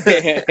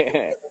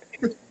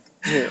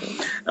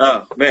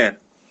 Oh man,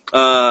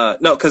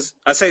 no, because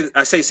I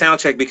say sound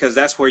check because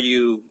that's where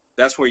you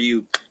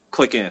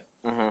click in.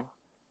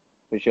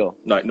 For sure.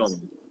 Like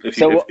normally,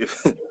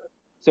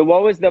 So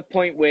what was the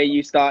point where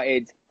you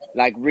started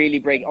like really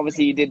break?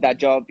 Obviously, you did that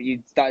job.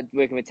 You started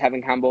working with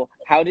Tevin Campbell.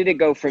 How did it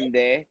go from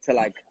there to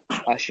like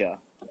Usher?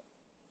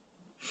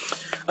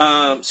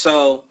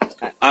 So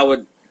I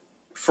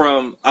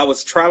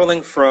was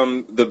traveling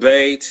from the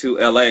Bay to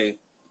LA.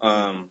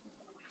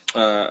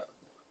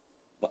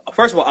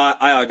 First of all,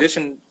 I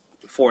auditioned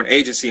for an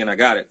agency and I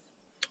got it.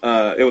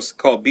 It was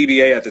called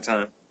BBA at the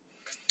time,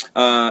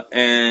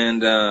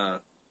 and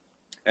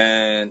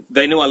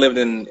they knew I lived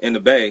in the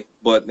Bay,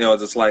 but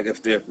it's like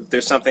if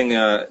there's something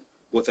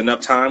with enough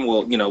time,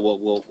 we'll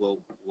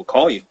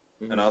call you.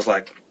 And I was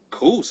like,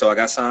 cool. So I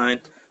got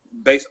signed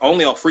based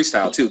only on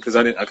freestyle too, because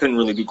I couldn't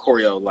really do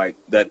choreo like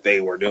that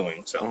they were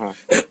doing. So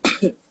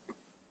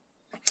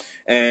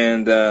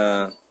and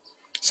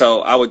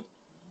so I would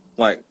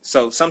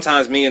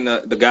sometimes me and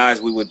the guys,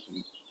 we would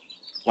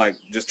like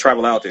just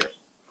travel out there,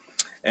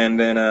 and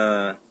then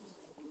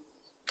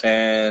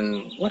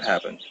and what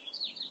happened?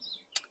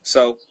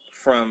 So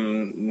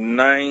from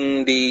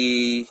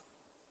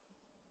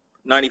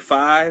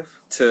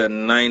 95 to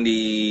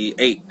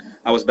 98,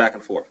 I was back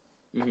and forth.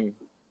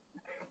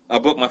 I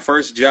booked my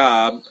first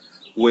job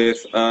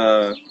with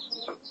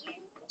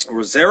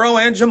Rosero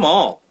and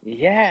Jamal.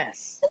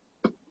 Yes.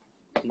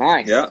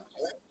 Nice. Yeah.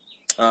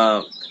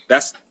 I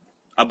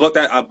booked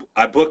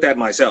that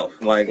myself.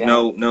 Like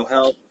no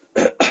help.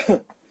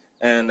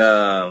 And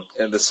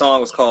the song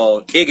was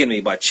called "Iggin'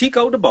 Me" by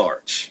Chico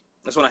DeBarge.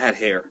 That's when I had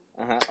hair.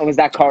 And was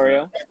that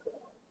choreo?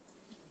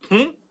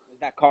 Was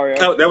that choreo?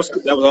 No, that was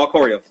all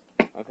choreo.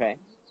 Okay.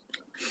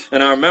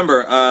 And I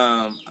remember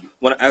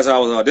as I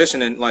was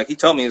auditioning, like he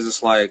told me, it's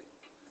just like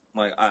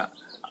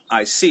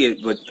I see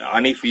it, but I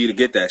need for you to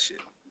get that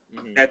shit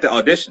at the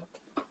audition.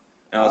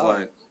 And I was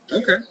like,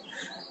 okay.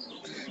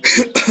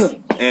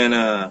 And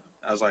I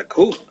was like,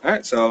 cool. All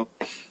right. So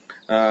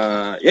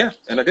yeah,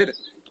 and I did it.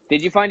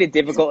 Did you find it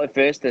difficult at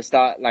first to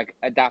start like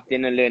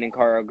adapting and learning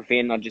choreography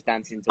and not just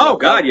dancing? Oh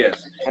God,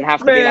 yes. And have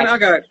to man, be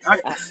like,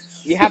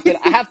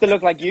 I have to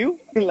look like you,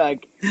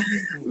 like.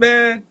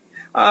 Man,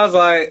 I was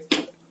like,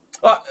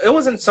 well, it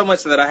wasn't so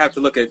much that I have to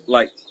look at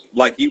like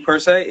you per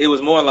se. It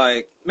was more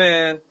like,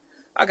 man,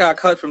 I got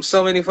cut from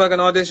so many fucking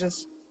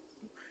auditions.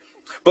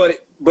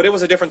 But it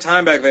was a different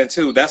time back then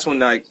too. That's when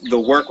like the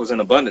work was in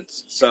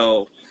abundance.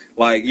 So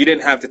like you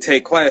didn't have to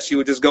take class; you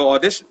would just go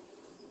audition.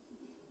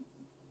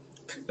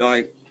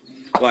 Like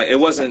it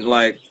wasn't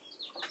like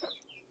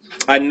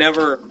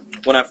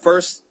when I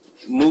first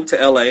moved to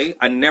LA,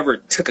 I never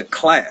took a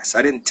class.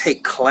 I didn't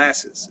take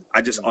classes.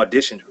 I just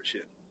auditioned for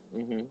shit.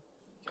 Mm-hmm.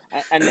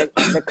 And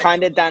the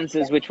kind of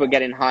dancers which were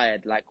getting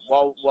hired, like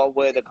what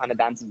were the kind of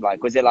dancers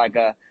like? Was it like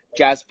a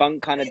jazz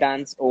funk kind of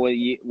dance, or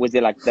was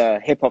it like the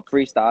hip hop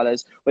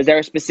freestylers? Was there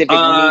a specific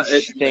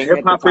niche thing? Hip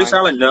at the hop time?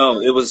 freestyler? No,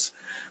 it was.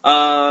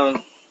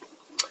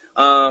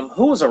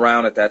 Who was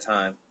around at that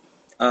time?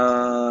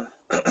 Oh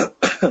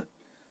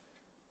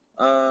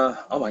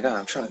my God,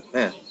 I'm trying to,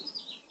 man.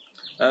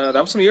 That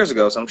was some years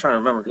ago, so I'm trying to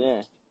remember.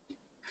 Yeah.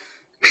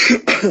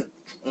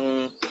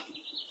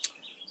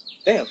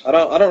 Damn, I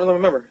don't really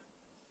remember.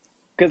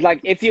 Because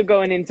like if you're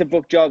going into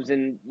book jobs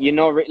and you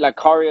know like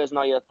choreo is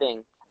not your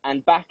thing,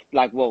 and back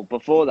like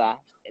before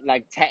that,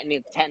 like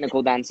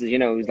technical dances, you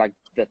know, it was like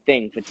the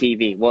thing for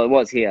TV. Well, it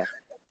was here.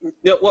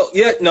 Yeah, well,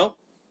 yeah, no.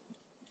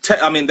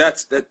 I mean,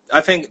 that.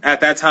 I think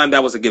at that time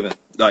that was a given.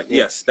 Like,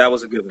 Yeah. yes, that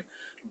was a given.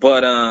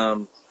 But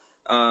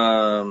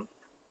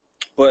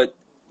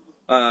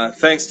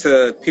thanks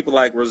to people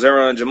like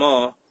Rosera and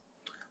Jamal,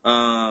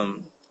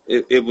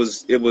 it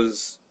was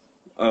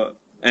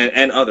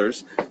and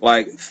others,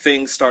 like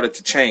things started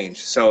to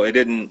change. So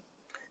it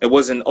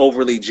wasn't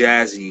overly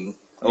jazzy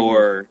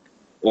or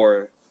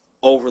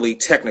overly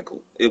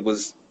technical. It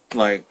was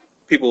like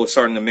people were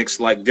starting to mix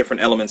like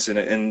different elements in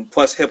it, and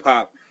plus hip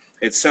hop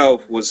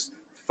itself was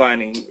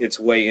finding its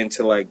way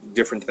into like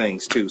different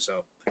things too.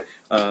 So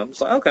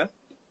it's like, okay.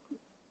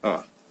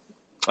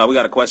 We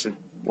got a question.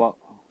 What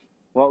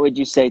would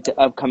you say to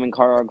upcoming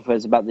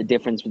choreographers about the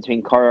difference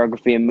between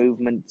choreography and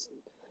movement,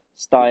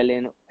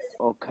 styling,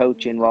 or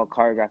coaching while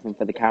choreographing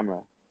for the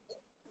camera?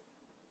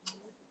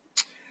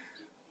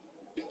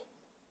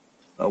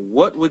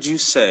 What would you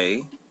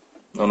say?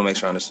 I want to make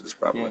sure I understood this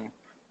properly. Yeah.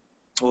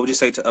 What would you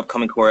say to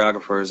upcoming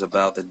choreographers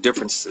about the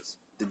difference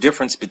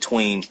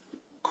between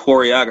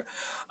choreography?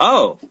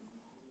 Oh,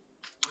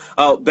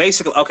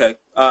 basically, okay.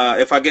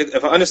 If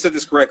I understood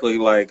this correctly,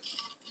 like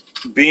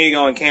being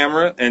on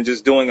camera and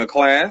just doing a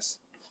class,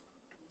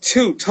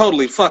 two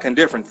totally fucking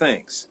different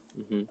things.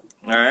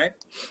 Mm-hmm. All right.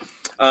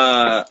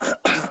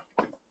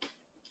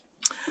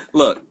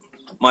 Look,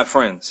 my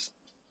friends,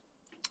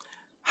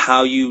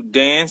 how you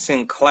dance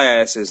in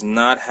class is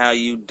not how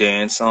you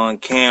dance on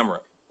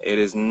camera. It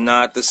is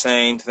not the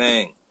same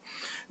thing.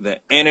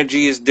 The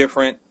energy is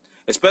different,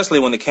 especially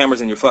when the camera's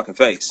in your fucking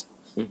face.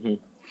 Mm-hmm.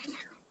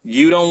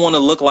 You don't want to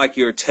look like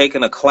you're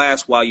taking a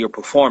class while you're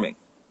performing.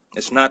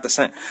 It's not the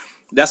same.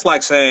 That's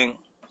like saying,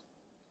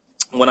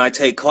 when I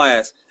take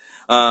class,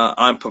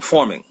 I'm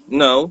performing.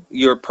 No,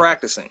 you're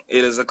practicing.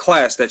 It is a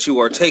class that you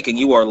are taking.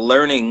 You are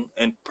learning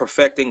and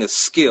perfecting a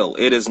skill.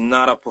 It is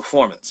not a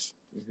performance.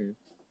 Mm-hmm.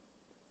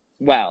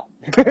 Well,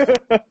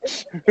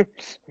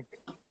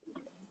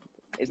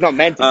 it's not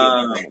meant to be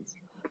a performance.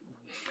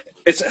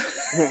 It's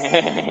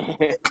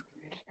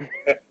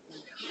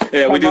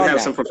yeah, we do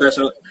have some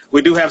professional.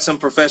 We do have some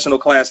professional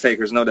class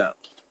takers, no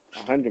doubt.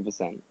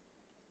 100%.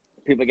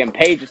 People are getting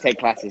paid to take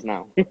classes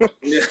now.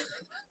 Yeah.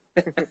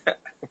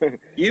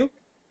 You?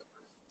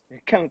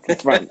 Come to the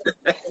front.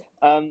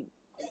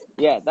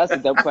 Yeah, that's a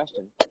dope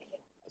question.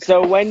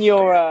 So when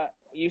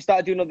you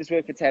start doing all this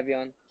work for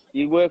Tevion,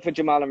 you work for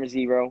Jamal and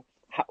Raziro,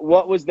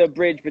 what was the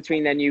bridge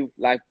between then you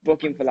like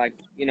booking for like,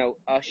 you know,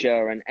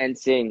 Usher and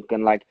NSYNC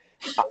and like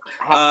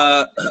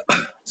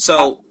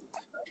so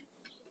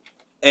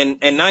in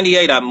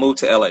 98 I moved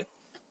to LA.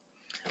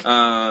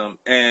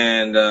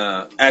 And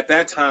at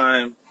that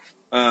time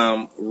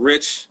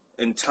Rich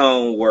and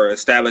Tone were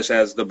established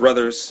as the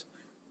brothers.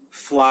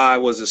 Fly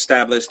was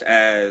established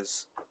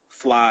as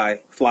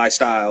Fly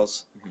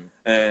Styles. Mm-hmm.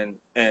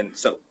 and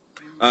so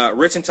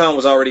Rich and Tone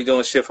was already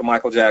doing shit for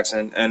Michael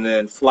Jackson, and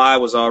then Fly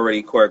was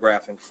already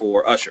choreographing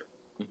for Usher.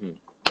 Mm-hmm.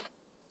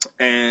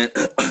 And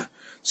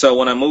so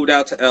when I moved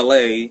out to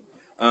LA,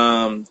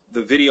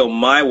 the video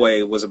My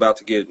Way was about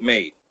to get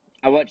made.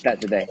 I watched that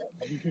today.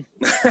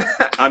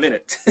 I'm in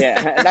it.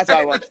 Yeah, that's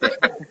why I watched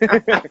it.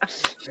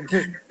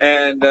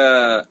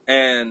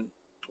 And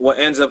what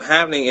ends up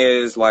happening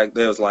is like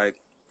there was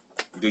like,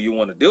 do you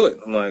want to do it?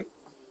 I'm like,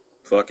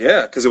 fuck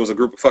yeah, because it was a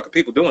group of fucking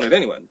people doing it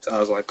anyway. So I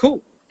was like,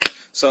 cool.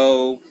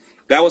 So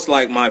that was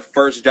like my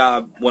first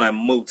job when I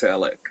moved to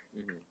LA.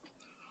 Mm-hmm.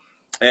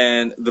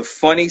 And the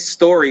funny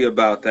story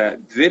about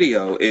that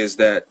video is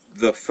that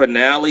the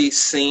finale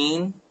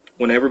scene,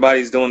 when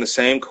everybody's doing the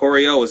same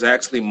choreo, is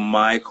actually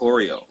my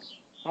choreo.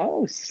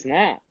 Oh,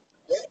 snap.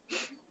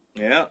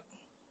 Yeah.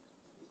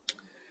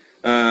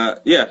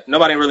 Yeah,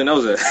 nobody really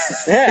knows it.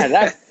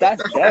 Yeah,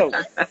 that's dope.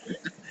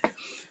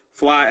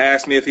 Fly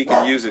asked me if he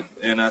could use it,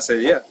 and I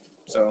said, yeah.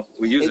 So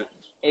we use it.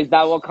 Is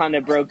that what kind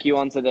of broke you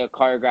onto the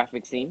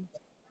choreographic scene?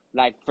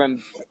 Like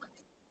from...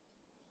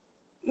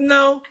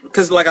 No,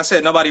 because like I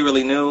said, nobody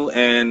really knew,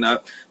 and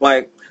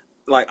like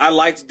I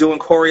liked doing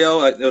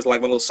choreo. It was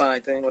like my little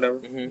side thing, whatever.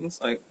 Mm-hmm. It's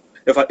like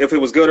if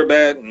it was good or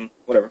bad,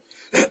 whatever.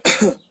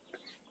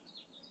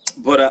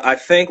 But I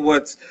think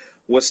what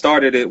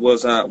started it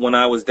was when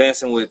I was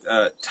dancing with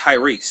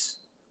Tyrese,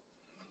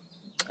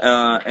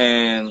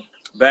 and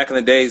back in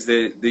the days,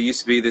 there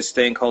used to be this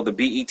thing called the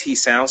BET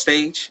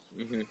Soundstage,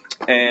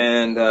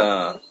 and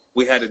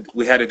we had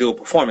to do a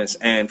performance.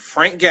 And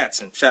Frank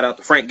Gatson, shout out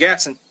to Frank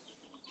Gatson,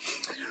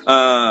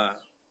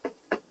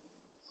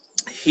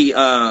 he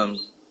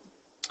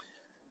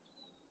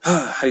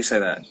how do you say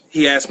that?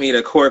 He asked me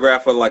to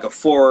choreograph like a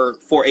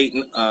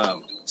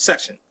 4/8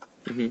 section,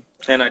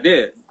 and I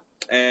did.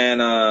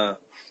 And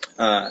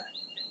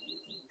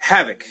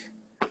Havoc,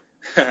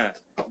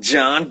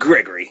 John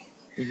Gregory,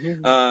 he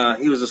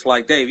was just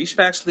like, Dave, you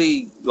should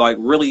actually like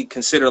really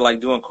consider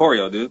like doing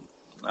choreo, dude.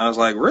 I was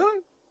like,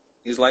 really?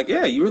 He's like,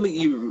 yeah,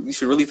 you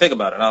should really think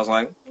about it. And I was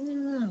like,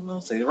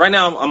 I'll see. Right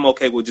now I'm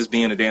okay with just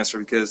being a dancer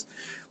because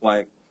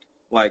like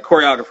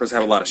choreographers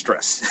have a lot of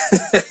stress.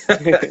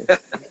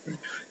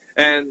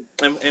 and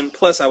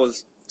plus I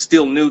was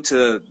still new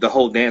to the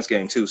whole dance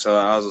game too, so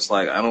I was just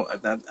like, I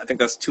think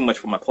that's too much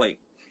for my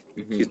plate.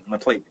 My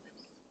plate.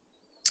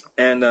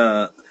 And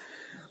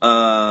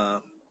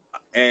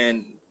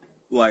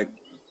like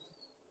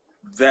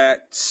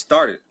that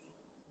started.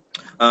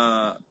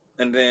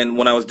 And then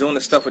when I was doing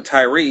the stuff with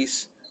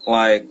Tyrese,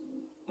 like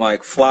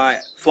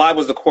Fly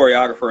was the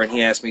choreographer, and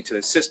he asked me to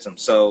assist him.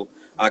 So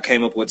I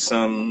came up with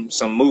some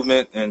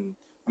movement, and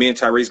me and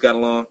Tyrese got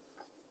along.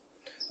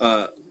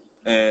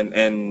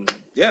 And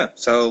yeah,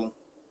 so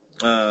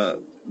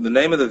the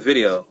name of the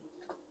video,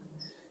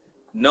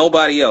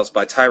 Nobody Else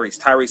by Tyrese.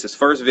 Tyrese's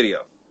first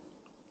video.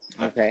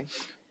 Okay.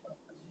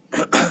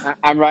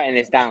 I'm writing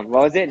this down.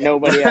 What was it?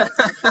 Nobody Else.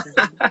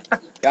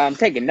 I'm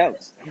taking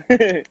notes.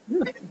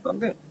 I'm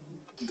good.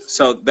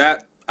 So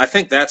I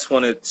think that's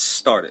when it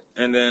started,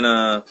 and then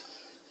I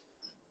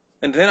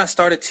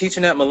started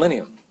teaching at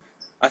Millennium.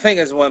 I think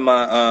it's when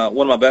one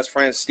of my best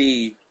friends,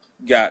 Steve,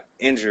 got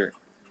injured,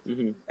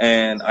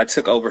 and I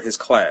took over his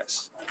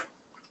class.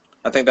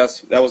 I think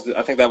that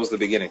was the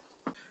beginning,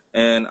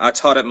 and I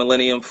taught at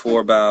Millennium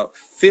for about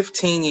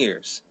 15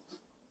 years.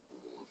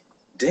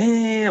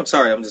 Damn,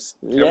 sorry,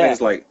 everything's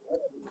like,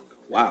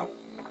 wow,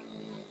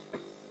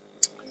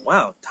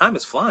 time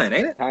is flying,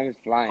 ain't it? Time is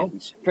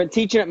flying. For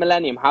teaching at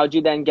Millennium, how'd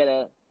you get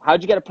a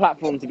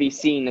platform to be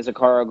seen as a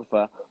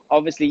choreographer?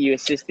 Obviously, you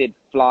assisted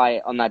Fly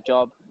on that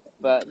job,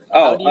 but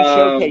how do you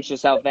showcase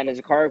yourself then as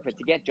a choreographer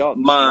to get jobs?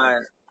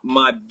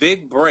 My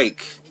big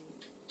break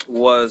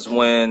was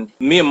when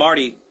me and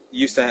Marty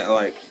used to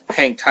like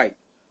hang tight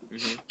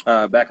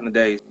back in the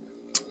day,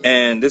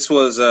 and this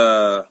was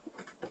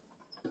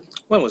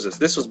when was this?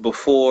 This is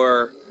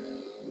before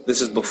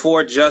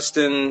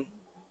Justin.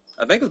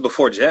 I think it was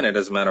before Janet,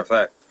 as a matter of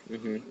fact.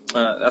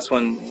 That's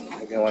when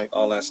like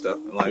all that stuff.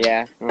 Like,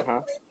 yeah.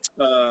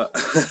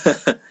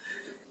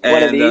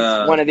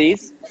 And, one of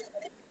these.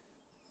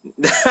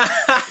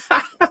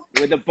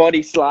 With a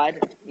body slide.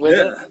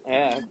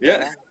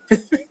 Yeah.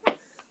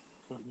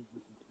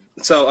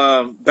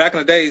 So back in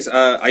the days,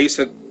 I used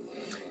to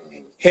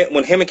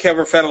when him and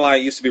Kevin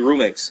Federline used to be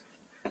roommates.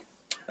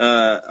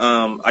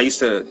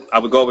 I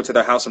would go over to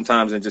their house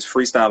sometimes and just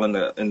freestyle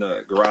in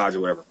the garage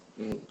or whatever.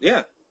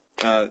 Yeah,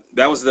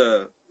 that was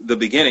the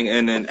beginning.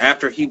 And then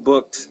after he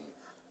booked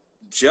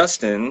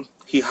Justin,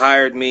 he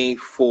hired me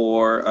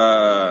for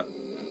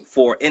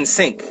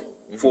NSYNC.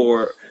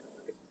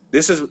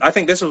 I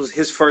think this was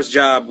his first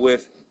job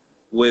with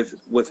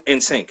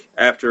NSYNC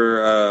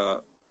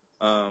after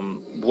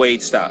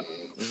Wade stopped.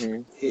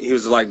 He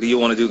was like, "Do you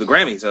want to do the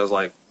Grammys?" I was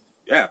like,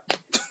 "Yeah."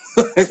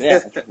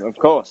 Yeah, of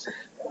course.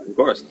 Of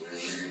course.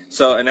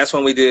 So, and that's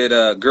when we did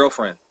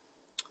Girlfriend.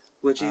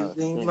 Would you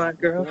be my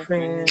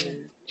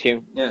girlfriend?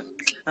 Tune. Yeah.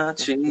 I'll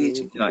treat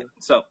you. Like,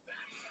 so,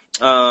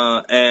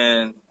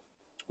 and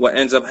what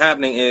ends up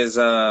happening is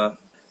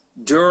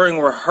during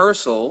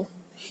rehearsal,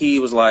 he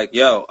was like,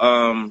 yo,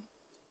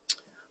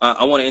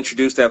 I want to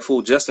introduce that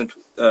fool Justin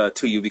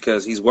to you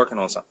because he's working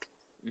on something.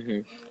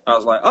 I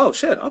was like, oh,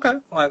 shit, okay.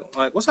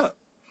 Like what's up?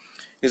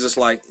 He's just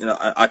like,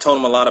 I told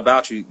him a lot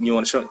about you. You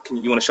want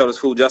to show this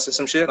fool Justin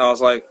some shit? I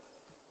was like,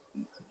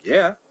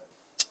 yeah.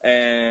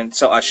 And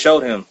so I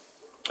showed him,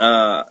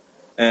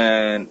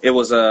 and it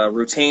was a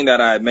routine that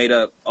I made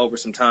up over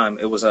some time.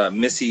 It was a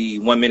Missy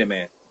 1 Minute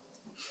Man,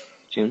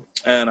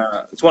 and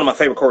it's one of my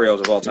favorite choreos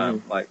of all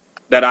time, like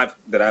that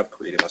I've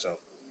created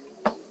myself.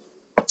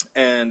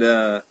 And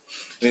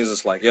he was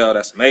just like, yo,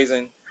 that's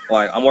amazing.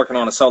 Like, I'm working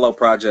on a solo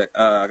project.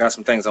 I got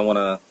some things I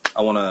wanna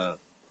know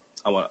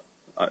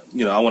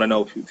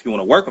if you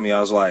want to work with me. I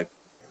was like,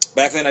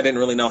 back then I didn't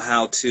really know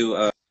how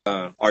to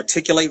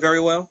articulate very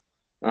well.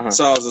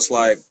 So I was just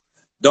like,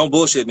 don't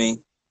bullshit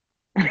me.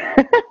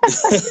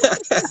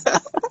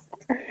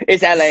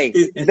 It's LA.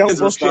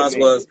 His response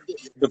was,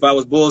 if I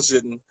was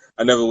bullshitting,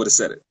 I never would have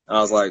said it.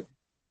 I was like,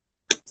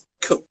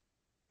 cool.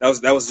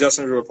 That was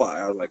Justin's reply.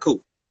 I was like,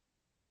 cool.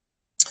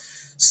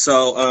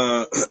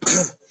 So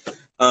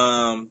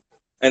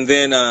and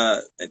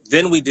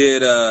then we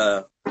did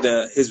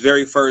his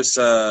very first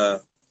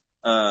the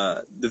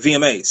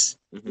VMAs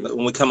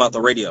when we come out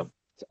the radio.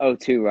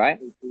 It's 02, right?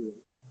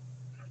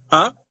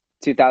 Huh?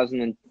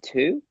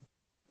 2002?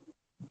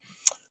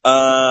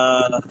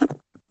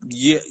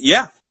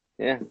 Yeah.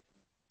 Yeah.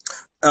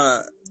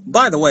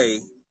 By the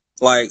way,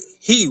 like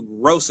he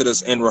roasted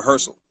us in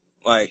rehearsal.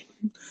 Like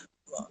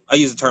I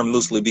use the term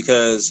loosely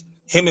because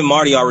him and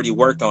Marty already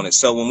worked on it.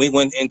 So when we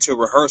went into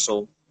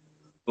rehearsal,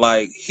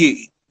 like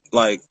he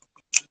like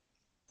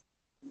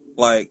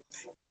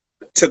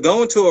to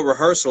go into a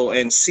rehearsal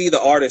and see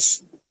the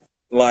artist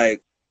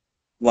like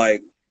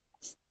like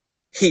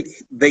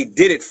they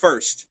did it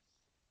first,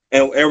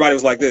 and everybody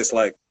was like this,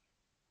 like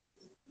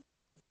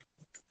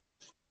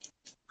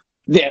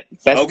Yeah,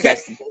 okay,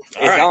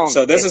 all right, on.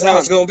 so this is how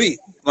it's gonna be.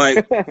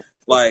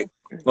 Like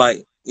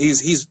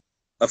he's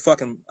a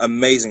fucking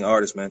amazing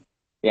artist, man.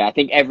 Yeah, I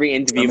think every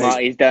interview Amazing.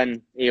 Marty's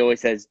done, he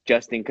always says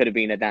Justin could have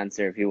been a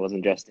dancer if he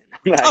wasn't Justin.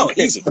 Like, Oh,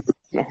 easy,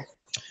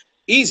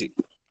 easy.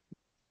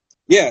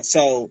 Yeah,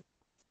 so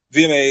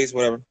VMAs,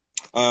 whatever.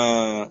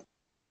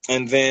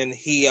 And then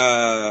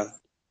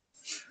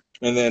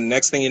and then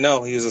next thing you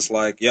know, he was just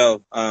like,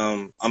 "Yo,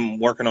 I'm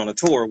working on a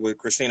tour with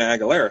Christina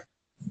Aguilera.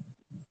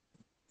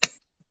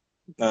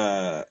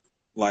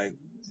 Like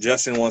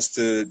Justin wants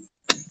to,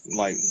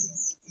 like."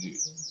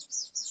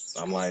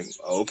 I'm like,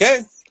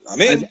 "Okay,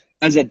 I'm in."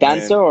 As a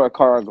dancer or a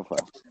choreographer?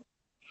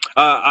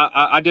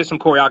 I did some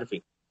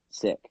choreography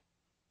Sick.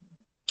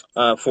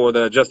 for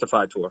the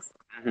Justified tour.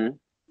 Mm-hmm.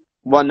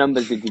 What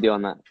numbers did you do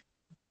on that?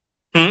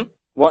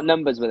 What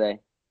numbers were they?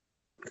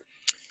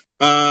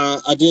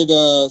 I did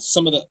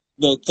some of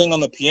the thing on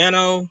the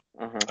piano.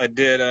 I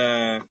did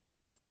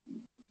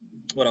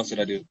what else did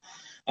I do?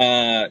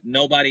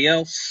 Nobody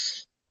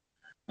Else.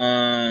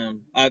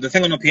 The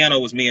thing on the piano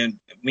was me and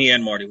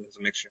Marty. It was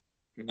a mixture.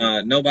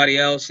 Nobody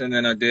Else, and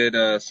then I did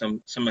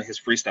some of his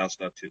freestyle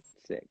stuff too.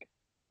 Sick.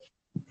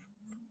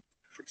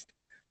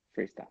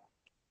 Freestyle.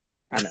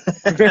 I know.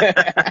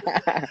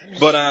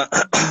 But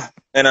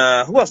and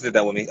who else did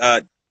that with me?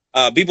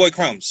 B-Boy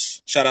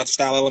Crumbs. Shout out to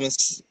Style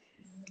Elements.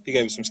 He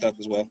gave me some stuff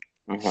as well.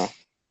 Hold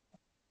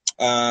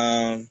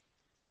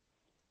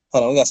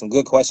on, we got some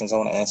good questions I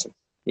want to answer.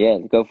 Yeah,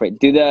 go for it.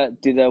 Do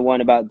the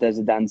one about does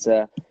a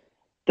dancer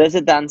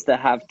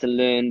have to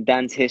learn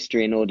dance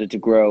history in order to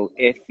grow?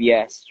 If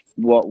yes,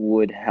 what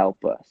would help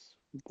us?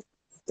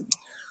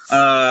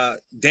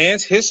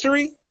 Dance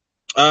history?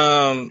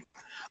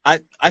 I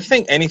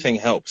think anything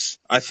helps.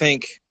 I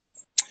think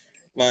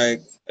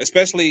like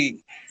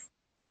especially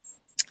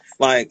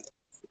like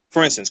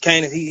for instance,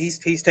 Kane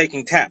he's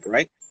taking tap,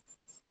 right?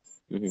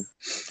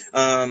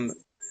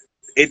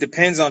 It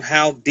depends on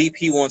how deep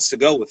he wants to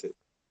go with it.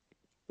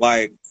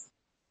 Like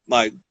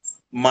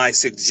my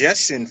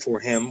suggestion for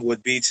him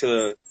would be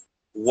to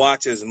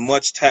watch as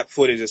much tap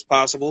footage as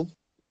possible,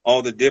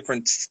 all the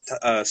different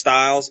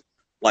styles,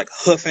 like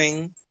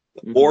hoofing,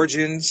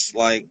 origins,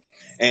 like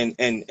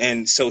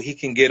and so he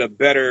can get a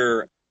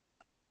better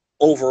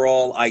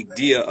overall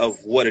idea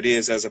of what it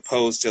is, as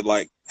opposed to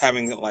like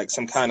having like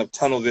some kind of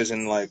tunnel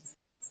vision, like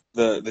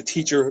the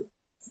teacher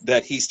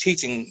that he's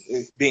teaching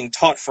being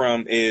taught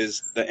from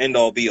is the end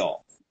all be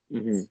all.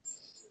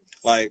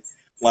 Like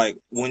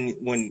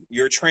when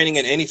you're training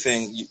in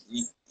anything,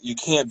 you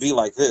can't be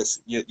like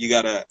this. You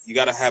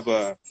gotta have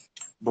a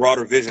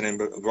broader vision and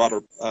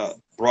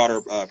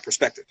broader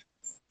perspective.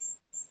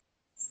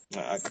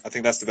 I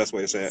think that's the best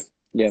way to say it.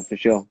 Yeah, for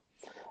sure.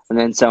 And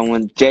then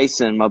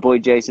Jason, my boy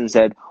Jason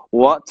said,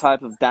 "What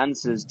type of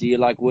dancers do you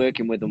like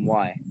working with and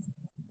why?"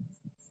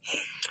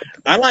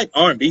 I like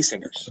R&B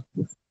singers.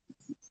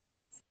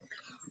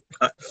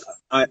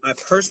 I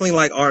personally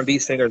like R&B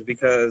singers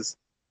because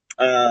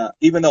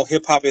even though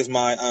hip hop is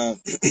my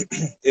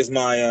is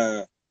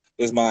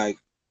my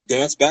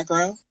dance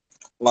background,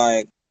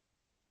 like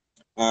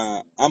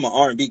I'm an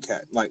R&B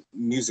cat. Like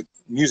music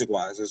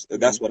wise,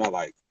 that's what I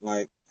like.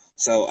 Like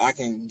so I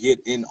can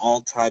get in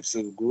all types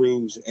of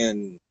grooves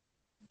and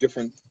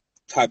different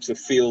types of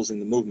feels in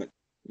the movement.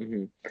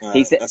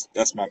 He said,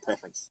 that's my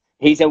preference.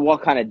 He said,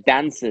 "What kind of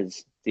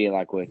dancers do you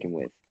like working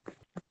with?"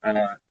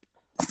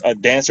 A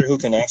dancer who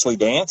can actually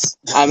dance.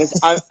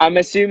 I'm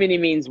assuming he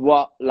means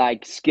what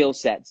like skill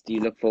sets do you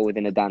look for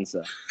within a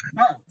dancer?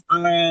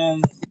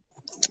 When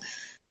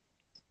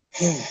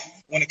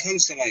it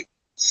comes to like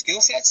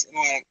skill sets,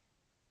 like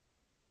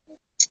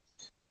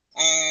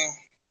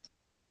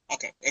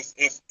okay,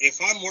 if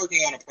I'm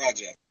working on a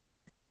project,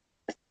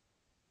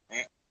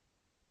 right?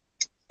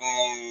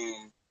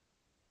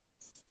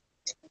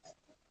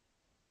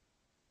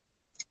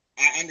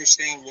 I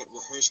understand what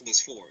rehearsal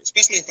is for,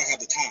 especially if I have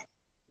the time.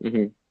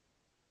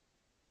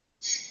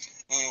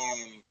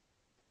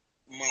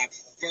 My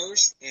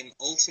first and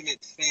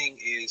ultimate thing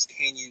is,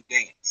 can you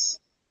dance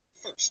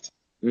first?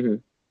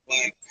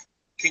 Like,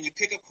 can you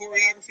pick up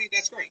choreography?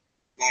 That's great.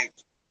 Like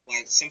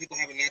some people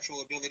have a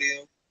natural ability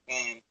of.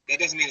 That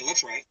doesn't mean it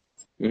looks right.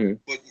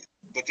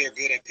 But they're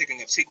good at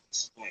picking up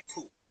sequence. Like,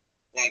 cool.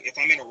 Like, if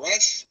I'm in a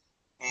rush,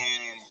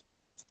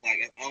 like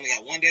if I only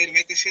got one day to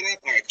make this shit up,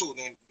 all right, cool.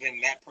 Then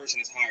that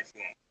person is hired for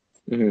that.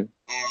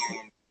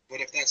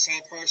 But if that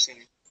same person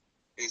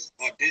is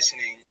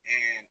auditioning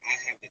and I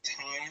have the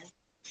time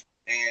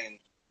and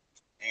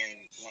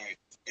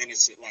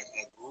it's like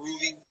a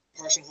groovy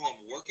person who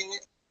I'm working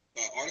with,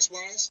 artist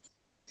wise,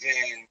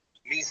 then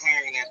me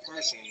hiring that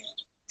person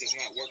does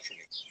not work for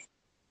me.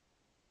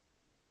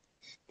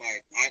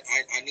 like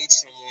I need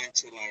someone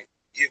to like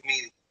give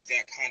me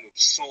that kind of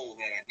soul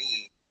that I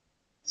need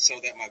so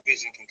that my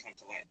vision can come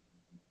to life.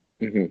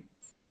 Mm-hmm.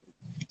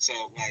 So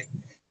like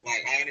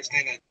I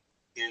understand that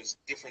there's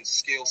different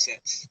skill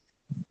sets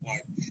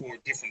like for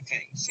different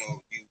things. So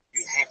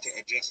you have to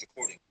adjust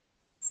accordingly.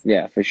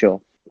 Yeah, for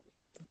sure.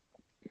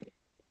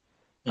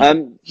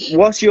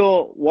 What's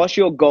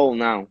your goal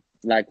now,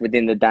 like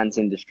within the dance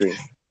industry?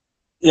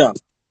 Yeah.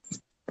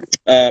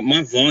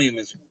 My volume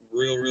is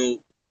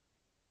real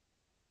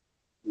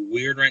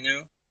weird right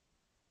now.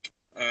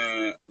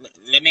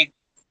 Let me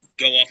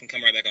go off and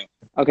come right back on.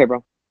 Okay,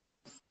 bro.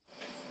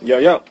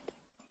 Yo.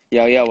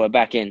 Yo, we're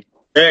back in.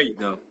 There you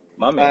go.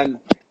 My man.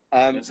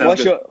 That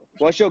sounds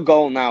What's your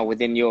goal now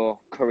within your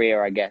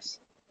career, I guess?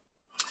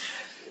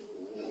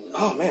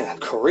 Oh man,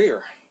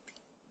 career.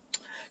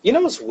 You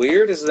know what's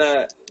weird is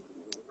that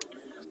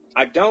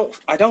I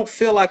don't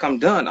feel like I'm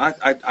done.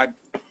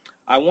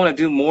 I want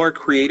to do more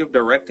creative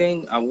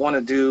directing. I want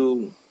to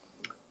do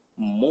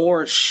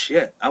more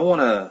shit. I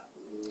want to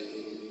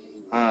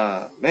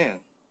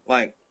man,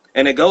 like,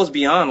 and it goes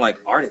beyond like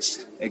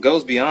artists. It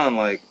goes beyond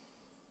like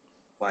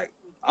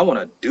I want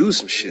to do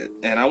some shit,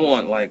 and I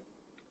want like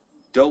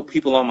dope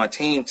people on my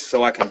team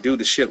so I can do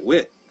the shit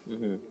with.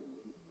 Mm-hmm.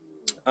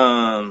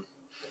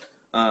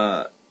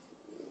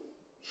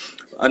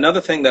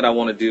 Another thing that I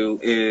want to do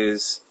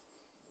is,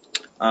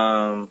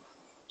 I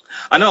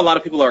know a lot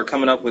of people are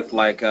coming up with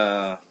like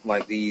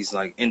these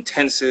like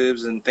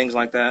intensives and things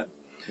like that,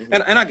 Mm-hmm.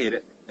 and I get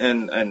it,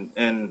 and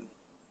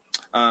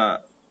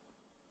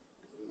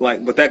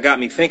like, but that got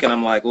me thinking.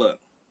 I'm like,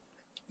 look,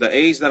 the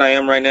age that I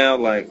am right now,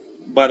 like,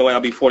 by the way, I'll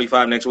be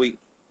 45 next week.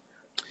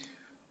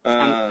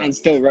 And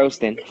still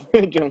roasting. Do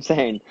you know what I'm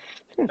saying?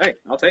 Hey,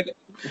 I'll take it.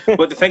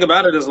 But the thing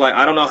about it is like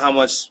I don't know how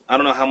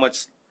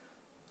much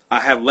I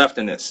have left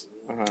in this.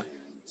 Uh-huh.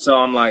 So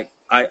I'm like,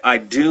 I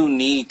do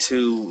need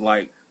to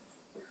like,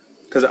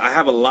 because I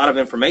have a lot of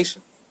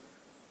information.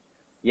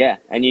 Yeah,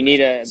 and you need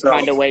to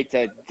find a way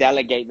to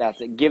delegate that,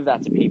 to give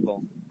that to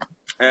people.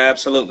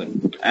 Absolutely.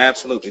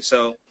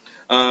 So,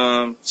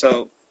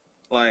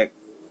 like,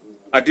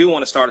 I do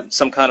want to start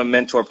some kind of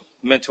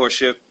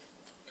mentorship,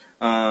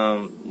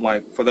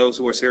 like for those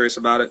who are serious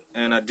about it,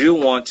 and I do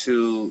want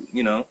to,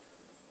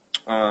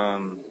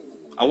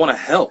 I want to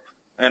help,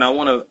 and I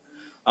want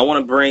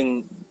to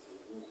bring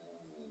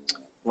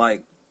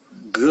like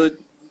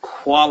good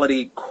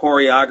quality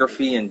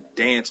choreography and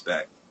dance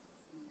back.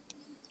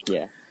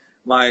 Yeah.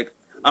 Like,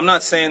 I'm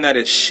not saying that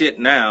it's shit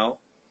now.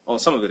 Oh,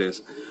 some of it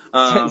is.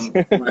 Like,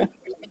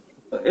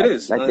 it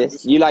is. Like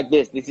this. You like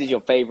this. This is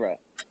your favorite.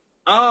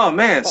 Oh,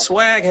 man.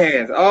 Swag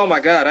hands. Oh, my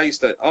God.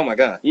 Oh, my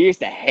God. You used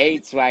to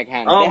hate swag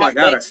hands. Oh, my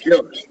God. I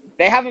still.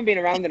 They haven't been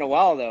around in a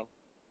while, though.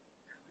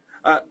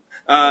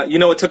 You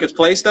know what took its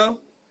place,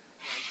 though?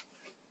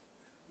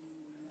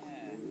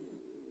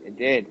 It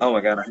did. Oh,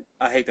 my God.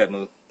 I hate that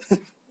move.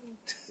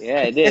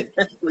 Yeah, it did.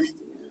 Please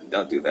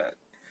don't do that.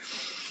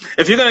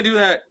 If you're going to do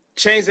that,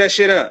 change that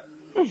shit up.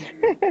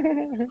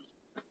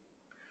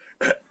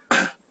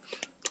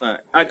 All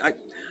right.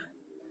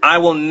 I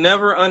will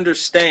never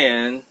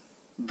understand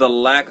the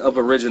lack of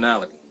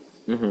originality.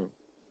 Mm-hmm.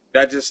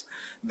 That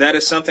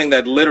is something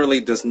that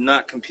literally does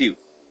not compute.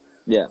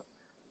 Yeah.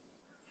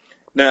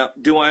 Now,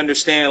 do I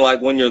understand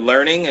like when you're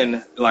learning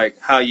and like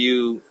how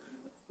you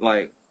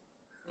like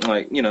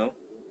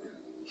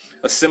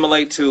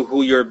assimilate to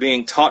who you're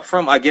being taught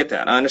from? I get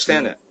that. I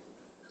understand that.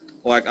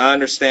 Like I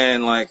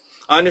understand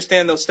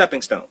those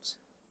stepping stones.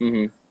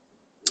 Mm-hmm.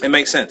 It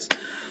makes sense.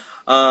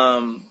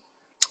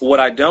 What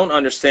I don't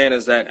understand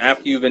is that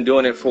after you've been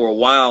doing it for a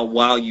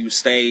while you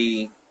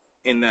stay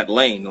in that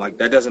lane, like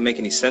that doesn't make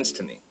any sense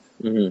to me.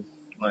 Mm-hmm.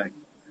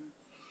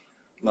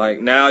 Like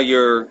now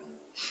you're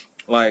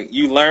like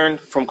you learned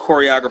from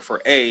choreographer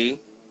A,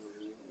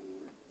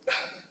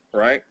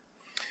 right?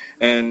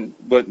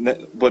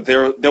 But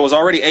there was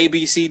already A,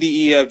 B, C,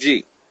 D, E, F,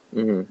 G.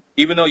 Mm-hmm.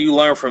 Even though you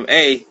learn from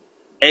A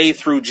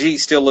through G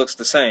still looks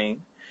the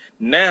same.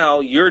 Now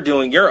you're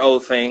doing your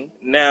own thing.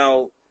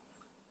 Now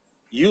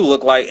you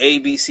look like A,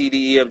 B, C,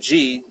 D, E, F,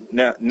 G.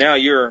 Now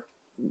you're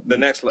the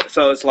next.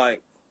 So it's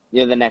like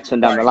you're the next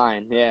one down the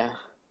line. Yeah.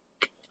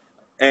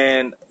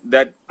 And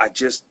that I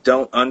just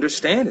don't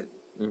understand it.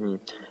 Mm-hmm.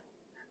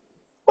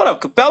 What up,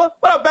 Capella?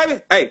 What up,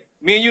 baby? Hey,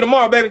 me and you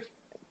tomorrow, baby.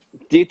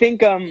 Do you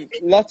think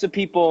lots of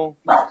people,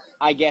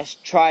 I guess,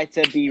 try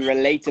to be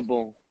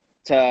relatable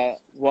to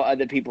what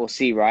other people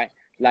see, right?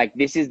 Like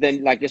this is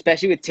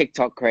especially with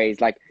TikTok craze.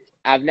 Like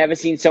I've never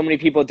seen so many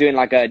people doing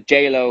like a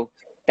J-Lo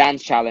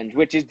dance challenge,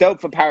 which is dope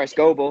for Paris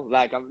Goebel.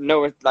 Like I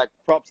know, like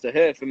props to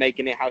her for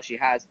making it how she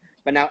has.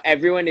 But now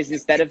everyone is,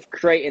 instead of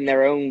creating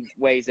their own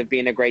ways of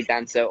being a great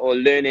dancer or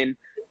learning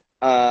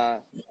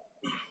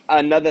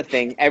another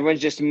thing,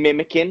 everyone's just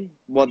mimicking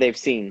what they've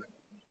seen.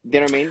 Do you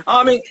know what I mean?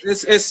 I mean,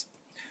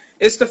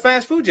 it's the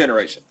fast food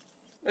generation.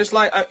 It's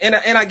like, and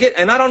I get,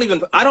 and I don't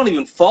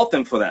even fault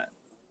them for that.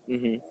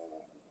 Mm-hmm.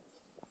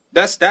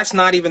 That's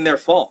not even their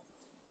fault.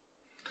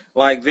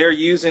 Like they're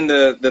using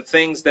the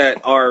things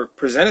that are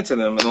presented to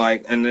them,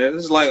 and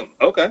it's like,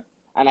 okay,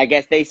 And I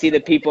guess they see the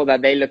people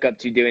that they look up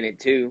to doing it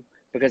too,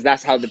 because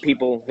that's how the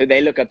people who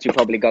they look up to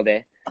probably got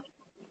there.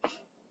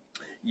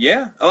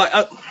 Yeah,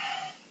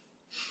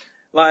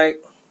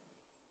 like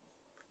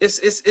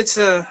it's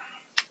a, how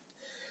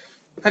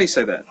do you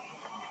say that?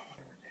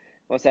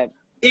 What's up?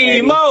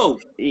 Emo.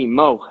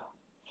 Emo.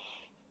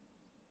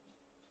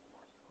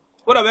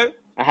 What up, baby?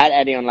 I had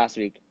Eddie on last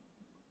week.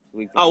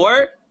 Oh,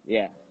 word?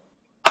 Yeah.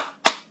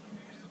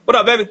 What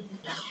up, baby?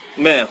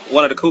 Man,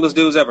 one of the coolest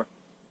dudes ever.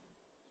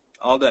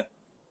 All day.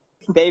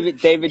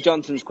 David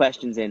Johnson's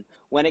questions in.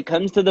 When it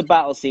comes to the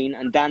battle scene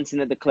and dancing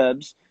at the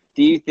clubs,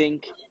 do you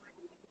think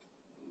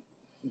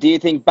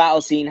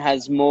battle scene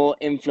has more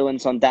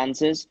influence on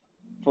dancers?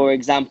 For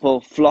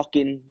example,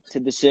 flocking to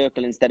the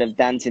circle instead of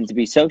dancing to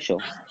be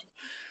social.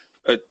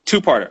 A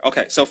two-parter.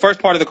 Okay, so first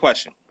part of the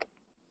question.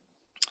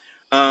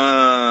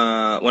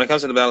 When it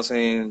comes to the battle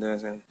scene,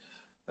 do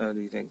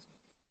you think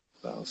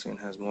battle scene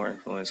has more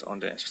influence on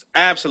dancers?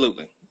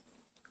 Absolutely.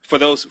 For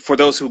those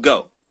who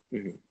go.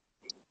 Mm-hmm.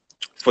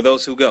 For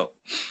those who go,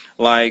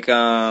 okay.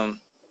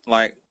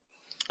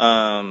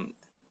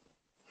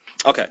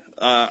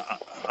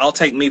 I'll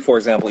take me for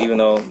example, even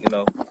though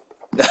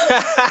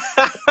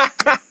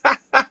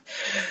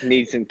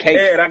Need some cake.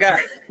 Ed, I got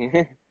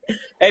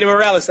Eddie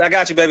Morales. I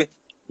got you, baby.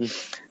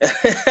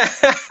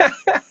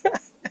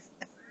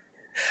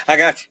 I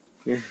got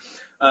you.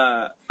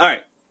 All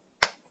right.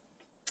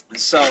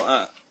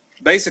 So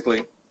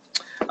basically,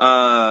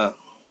 and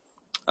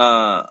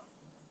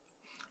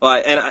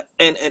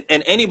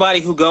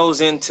anybody who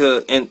goes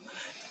into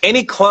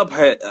any club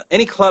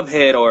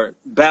head or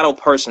battle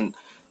person,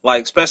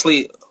 like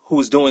especially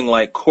who's doing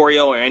like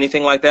choreo or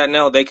anything like that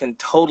now, they can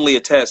totally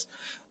attest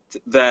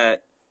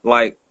that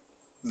like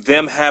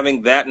them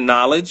having that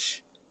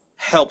knowledge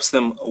helps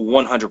them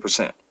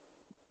 100%.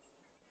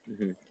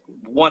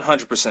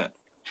 100%.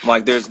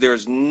 Like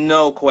there's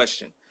no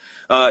question.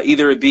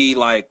 Either it be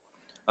like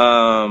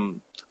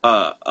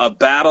a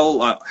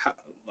battle,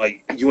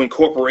 like you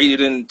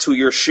incorporated into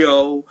your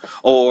show,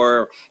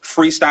 or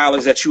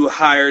freestylers that you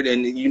hired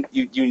and you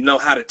know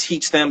how to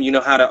teach them, you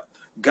know how to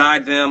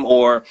guide them,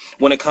 or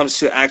when it comes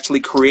to actually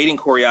creating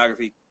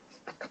choreography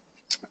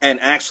and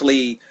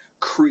actually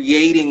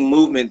creating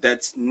movement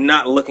that's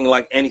not looking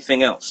like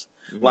anything else.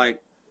 Mm-hmm.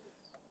 Like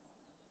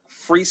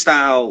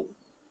freestyle,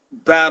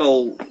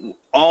 battle,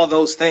 all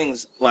those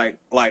things, like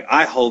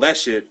I hold that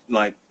shit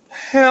like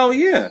hell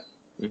yeah.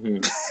 Mm-hmm.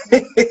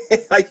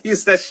 I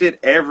use that shit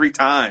every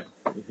time.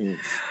 Mm-hmm.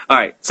 All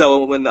right.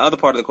 So when the other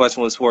part of the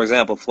question was, for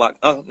example, flock.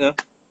 Oh yeah.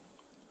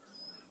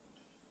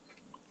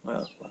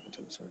 Well,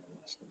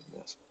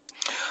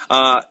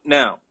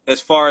 now,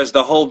 as far as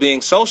the whole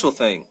being social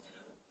thing,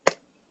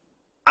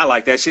 I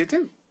like that shit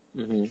too.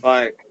 Mm-hmm.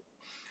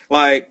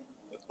 Like,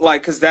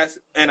 because that's,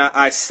 and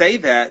I say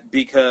that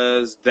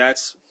because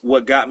that's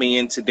what got me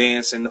into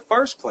dance in the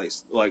first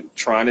place. Like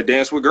trying to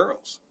dance with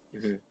girls.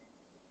 Mm-hmm.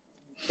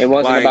 It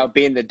wasn't about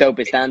being the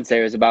dopest dancer.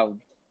 It was about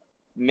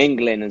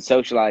mingling and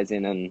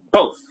socializing and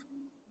both.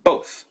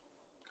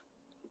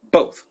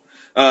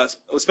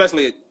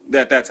 Especially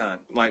at that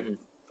time, like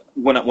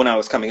when I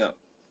was coming up,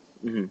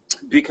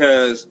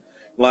 because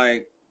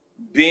like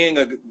being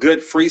a good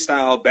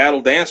freestyle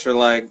battle dancer,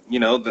 like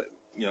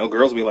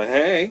girls would be like,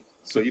 hey,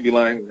 so you'd be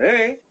like,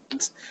 hey,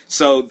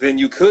 so then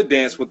you could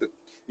dance with the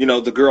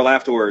girl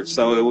afterwards.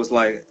 So it was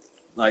like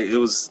it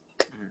was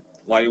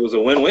a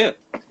win-win.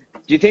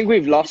 Do you think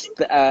we've lost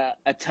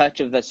a touch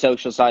of the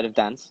social side of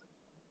dance?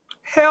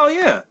 Hell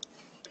yeah.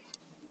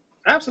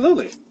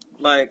 Absolutely.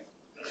 Like,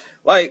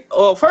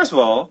 well, first of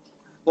all,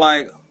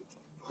 like,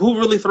 who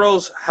really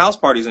throws house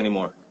parties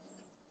anymore?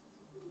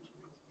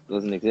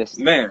 Doesn't exist.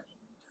 Man.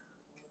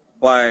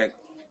 Like,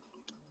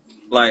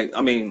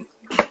 I mean,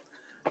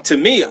 to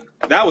me,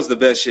 that was the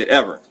best shit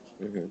ever.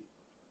 Mm-hmm.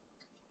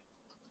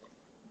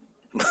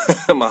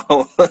 My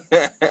whole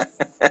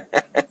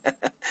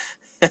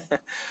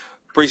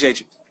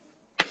appreciate you.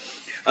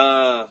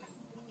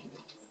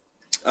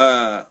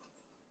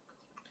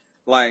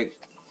 Like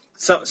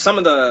some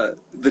of the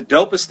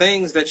dopest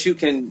things that you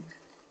can,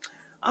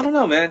 I don't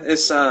know, man.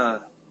 It's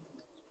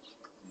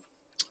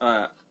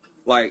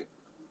like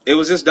it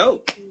was just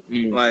dope.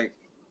 Like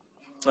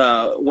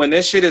when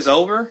this shit is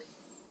over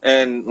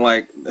and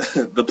like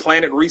the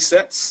planet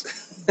resets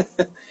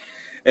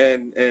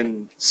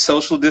and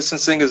social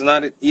distancing is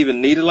not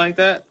even needed like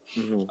that.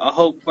 I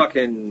hope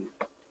fucking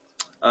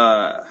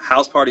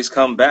house parties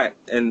come back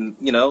and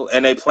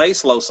and they play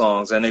slow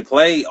songs and they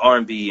play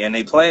R&B and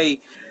they play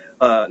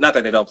not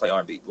that they don't play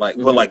R&B but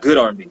like good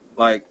R&B,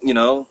 like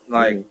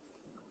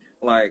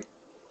like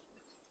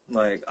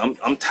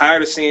I'm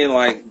tired of seeing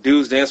like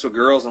dudes dance with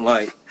girls and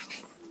like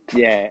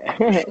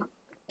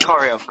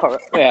choreo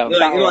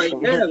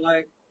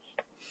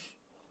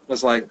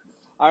it's like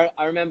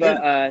I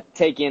remember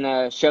taking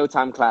a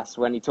Showtime class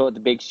when he taught the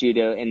big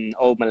studio in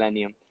Old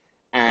Millennium,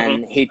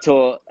 and he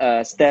taught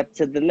step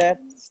to the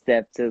left,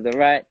 step to the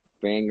right,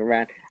 bring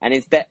around, and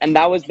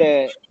that was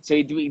so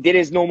he did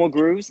his normal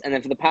grooves, and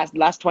then for the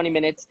last 20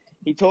 minutes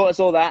he taught us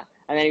all that,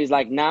 and then he was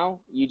like,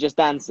 now you just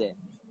dance it,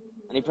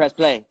 And he pressed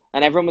play,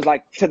 and everyone was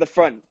like to the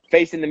front,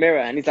 facing the mirror,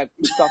 and he's like,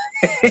 "Stop!"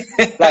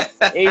 Like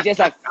he's just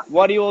like,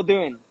 "What are you all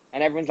doing?"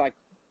 And everyone's like,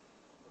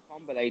 "The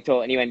combo that he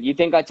taught." And he went, "You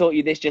think I taught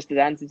you this just to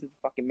dance into the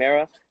fucking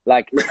mirror?"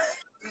 Like,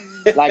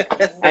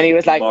 and he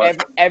was like, Bars.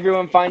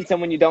 "Everyone find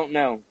someone you don't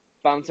know,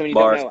 found someone you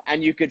Bars. don't know,"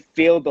 and you could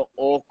feel the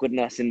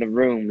awkwardness in the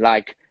room.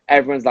 Like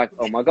everyone's like,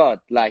 "Oh my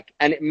god!" Like,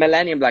 and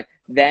Millennium, like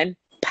then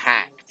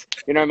packed.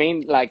 You know what I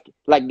mean? Like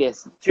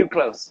this, too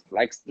close,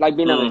 like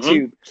being on the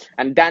tube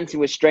and dancing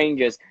with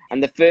strangers.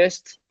 And the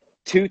first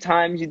 2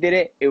 times you did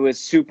it, it was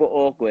super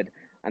awkward.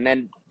 And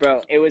then,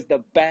 bro, it was the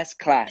best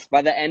class.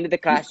 By the end of the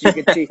class, you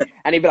could see,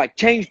 and he'd be like,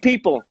 "Change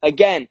people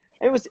again."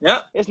 It was.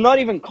 Yeah. It's not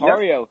even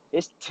choreo.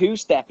 It's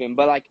 2-stepping,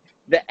 but like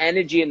the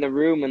energy in the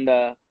room and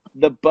the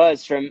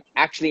buzz from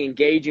actually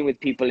engaging with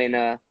people in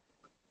a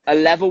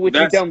level which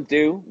you don't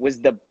do was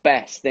the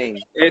best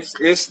thing.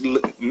 It's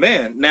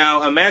man.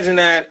 Now imagine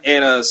that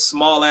in a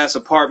small ass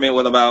apartment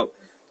with about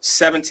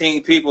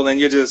 17 people, and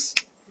you're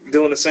just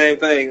doing the same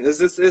thing. It's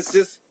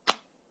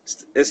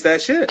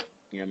that shit.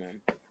 Yeah,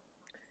 man.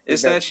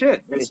 It's that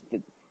shit.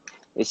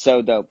 It's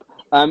so dope.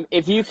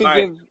 If you could All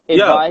right.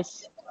 give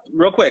advice,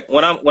 Real quick,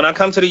 when I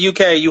come to the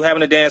UK, you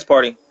having a dance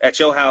party at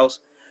your house,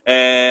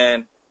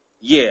 and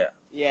yeah,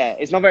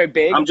 it's not very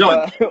big. I'm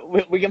joining.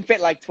 We can fit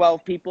like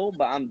 12 people,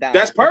 but I'm down.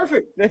 That's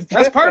perfect.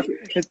 That's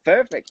perfect. It's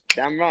perfect.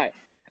 Damn right.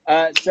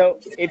 So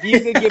if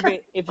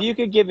you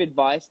could give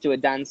advice to a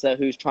dancer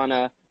who's trying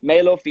to,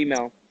 male or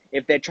female,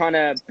 if they're trying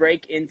to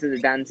break into the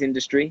dance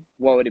industry,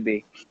 what would it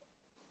be?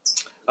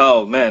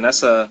 Oh man,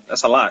 that's a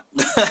lot.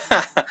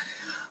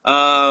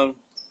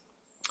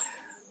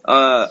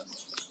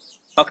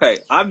 Okay,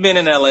 I've been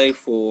in LA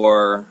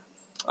for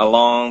a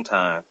long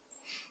time,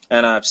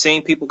 and I've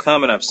seen people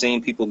come and I've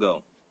seen people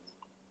go.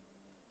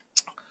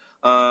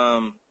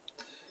 I've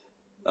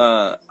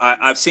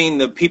seen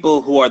the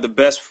people who are the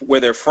best where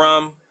they're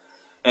from,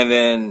 and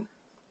then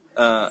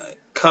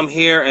come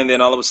here, and then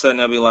all of a sudden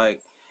they'll be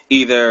like,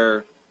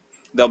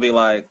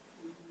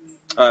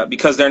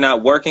 because they're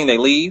not working, they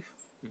leave.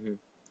 And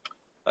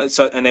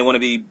they want to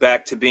be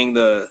back to being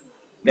the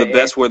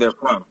best where they're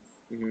from.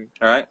 All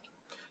right.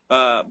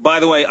 By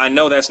the way, I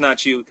know that's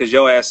not you because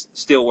your ass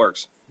still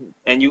works,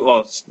 and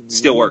you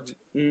still worked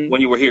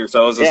when you were here.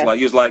 So I was just like,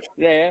 you was like,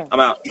 I'm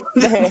out.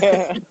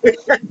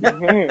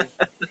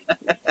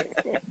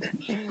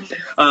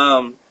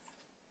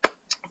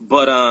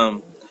 But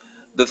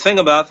the thing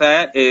about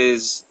that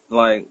is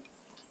like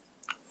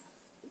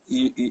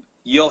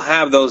you'll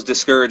have those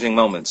discouraging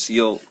moments.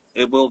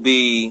 It will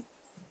be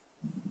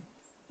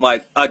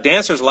like a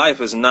dancer's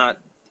life is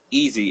not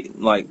easy,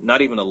 like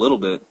not even a little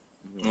bit.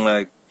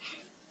 Like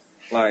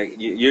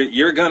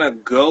you're gonna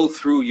go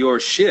through your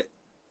shit,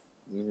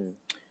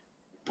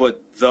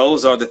 but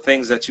those are the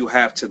things that you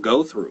have to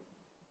go through.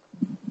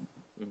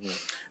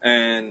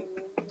 And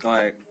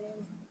like,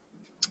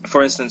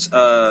 for instance,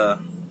 how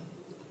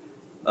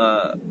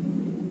do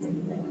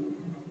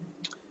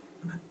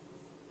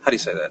you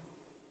say that?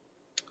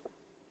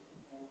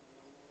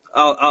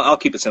 I'll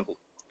keep it simple.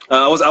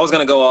 I was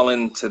gonna go all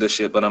into this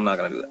shit, but I'm not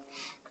gonna do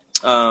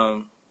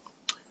that.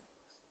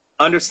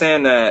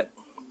 Understand that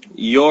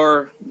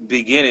your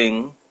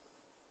beginning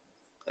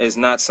is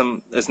not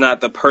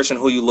the person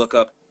who you look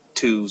up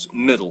to's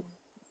middle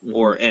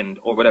or end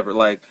or whatever.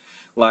 Like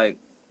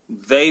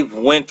they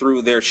went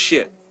through their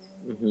shit.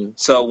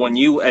 So when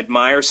you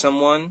admire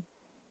someone,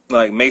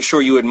 like make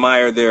sure you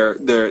admire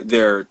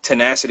their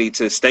tenacity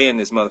to stay in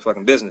this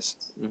motherfucking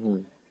business.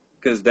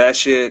 Because that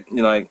shit,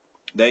 like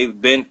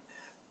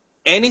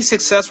any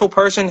successful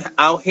person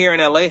out here in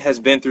LA has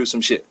been through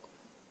some shit.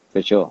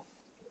 For sure.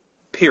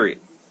 Period.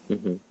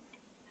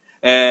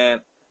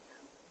 And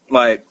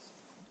like,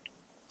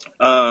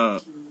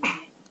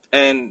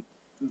 and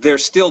they're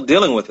still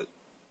dealing with it.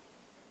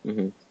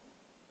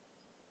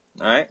 All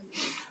right.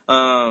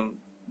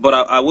 But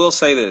I will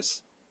say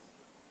this: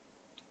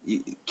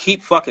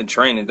 keep fucking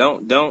training.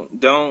 Don't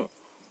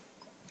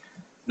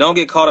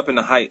get caught up in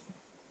the hype.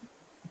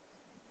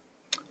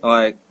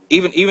 Like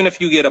even if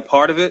you get a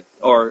part of it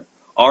or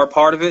are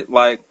part of it,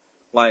 like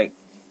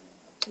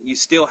you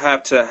still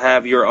have to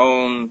have your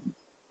own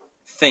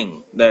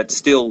thing that's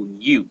still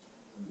you.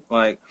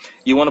 Like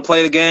you want to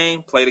play the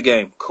game,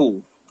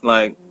 cool.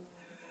 Like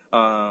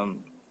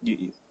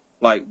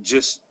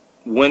just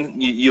when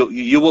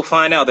you will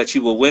find out that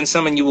you will win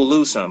some and you will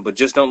lose some, but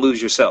just don't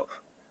lose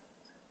yourself.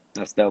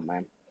 That's dope,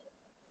 man.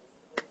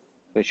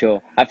 For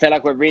sure. I feel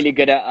like we're really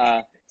good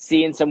at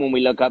seeing someone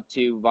we look up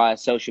to via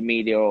social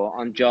media or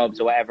on jobs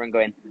or whatever and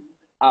going,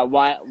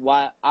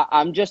 why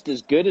I'm just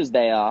as good as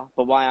they are,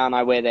 but why aren't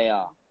I where they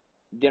are?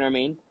 Do you know what I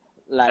mean?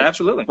 Like,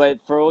 absolutely.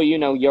 But for all you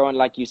know, you're on,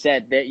 like you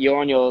said, that you're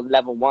on your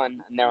level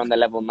 1 and they're on the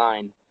level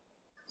 9.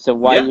 So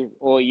why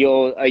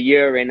you're a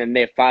year in and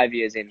they're 5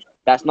 years in?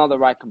 That's not the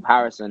right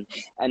comparison.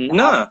 And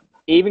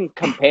even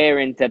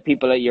comparing to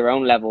people at your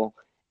own level,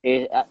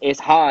 it's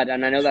hard.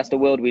 And I know that's the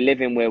world we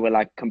live in, where we're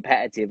like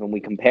competitive and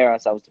we compare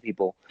ourselves to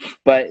people.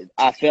 But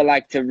I feel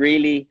like to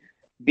really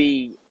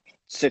be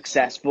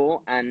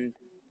successful and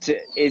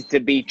is to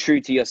be true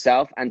to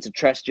yourself and to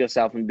trust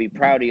yourself and be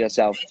proud of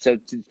yourself. So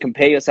to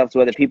compare yourself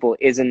to other people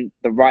isn't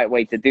the right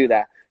way to do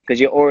that, because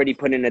you're already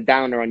putting a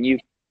downer on you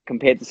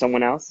compared to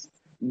someone else.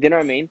 You know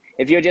what I mean?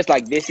 If you're just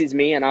like, this is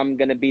me and I'm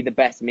going to be the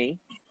best me,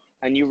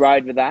 and you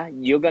ride with that,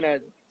 you're going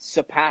to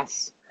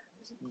surpass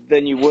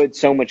than you would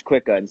so much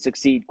quicker and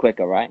succeed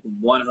quicker, right?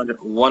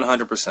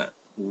 100%.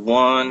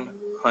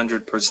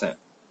 100%.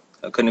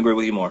 I couldn't agree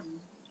with you more.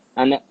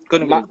 And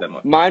Couldn't agree with that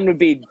more. mine would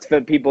be for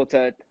people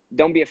to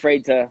don't be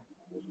afraid to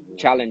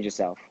challenge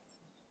yourself.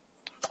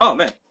 Oh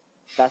man,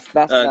 That's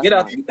get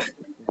out mine.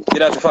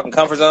 your fucking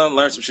comfort zone,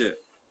 learn some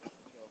shit.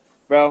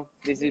 Bro,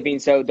 this has been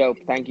so dope.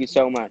 Thank you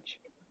so much.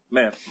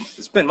 Man,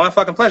 it's been my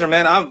fucking pleasure,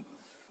 man. I'm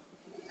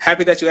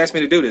happy that you asked me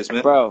to do this,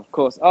 man. Bro, of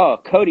course. Oh,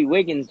 Cody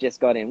Wiggins just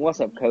got in. What's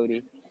up,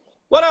 Cody?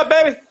 What up,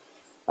 baby?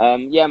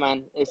 Yeah,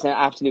 man, it's an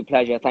absolute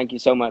pleasure. Thank you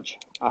so much.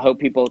 I hope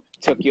people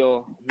took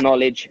your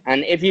knowledge.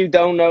 And if you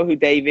don't know who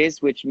Dave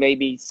is, which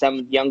maybe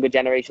some younger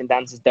generation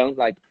dancers don't,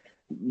 like,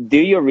 do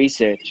your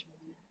research.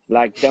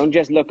 Like, don't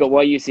just look at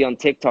what you see on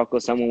TikTok or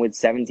someone with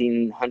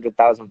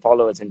 1,700,000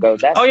 followers and go,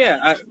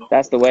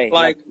 that's the way.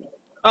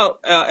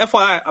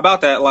 FYI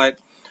about that, like,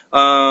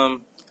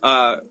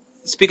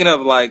 speaking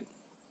of like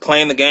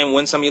playing the game,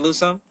 win some, you lose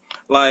some.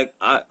 Like,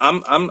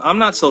 I'm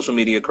not social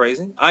media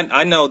crazy.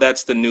 I know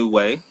that's the new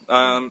way.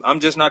 I'm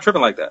just not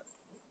tripping like that.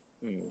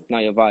 Not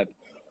your vibe.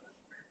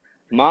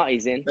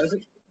 Marty's in.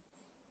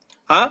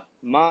 Huh?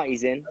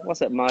 Marty's in.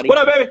 What's up, Marty? What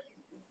up, baby?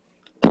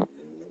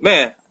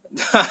 Man.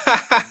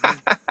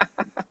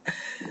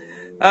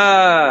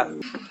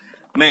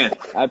 Man.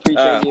 I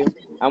appreciate you.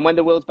 And when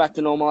the world's back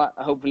to normal,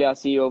 hopefully I'll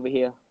see you over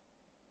here.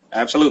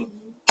 Absolutely.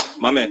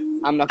 My man.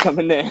 I'm not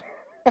coming there.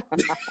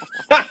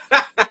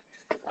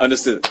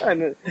 Understood.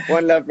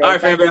 One love, bro. All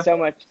right, Thank bro. you so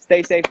much.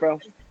 Stay safe, bro.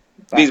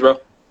 Bye. Peace, bro.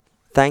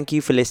 Thank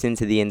you for listening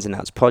to the Ins and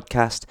Outs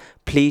podcast.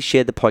 Please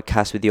share the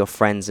podcast with your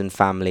friends and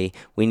family.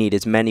 We need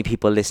as many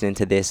people listening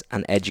to this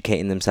and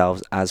educating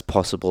themselves as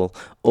possible.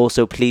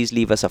 Also, please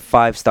leave us a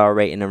 5-star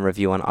rating and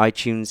review on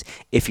iTunes.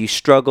 If you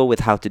struggle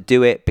with how to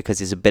do it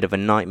because it's a bit of a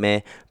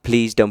nightmare,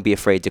 please don't be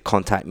afraid to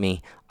contact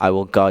me. I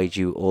will guide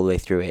you all the way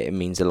through it. It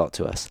means a lot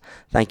to us.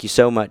 Thank you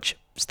so much.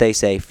 Stay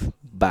safe.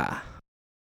 Bye.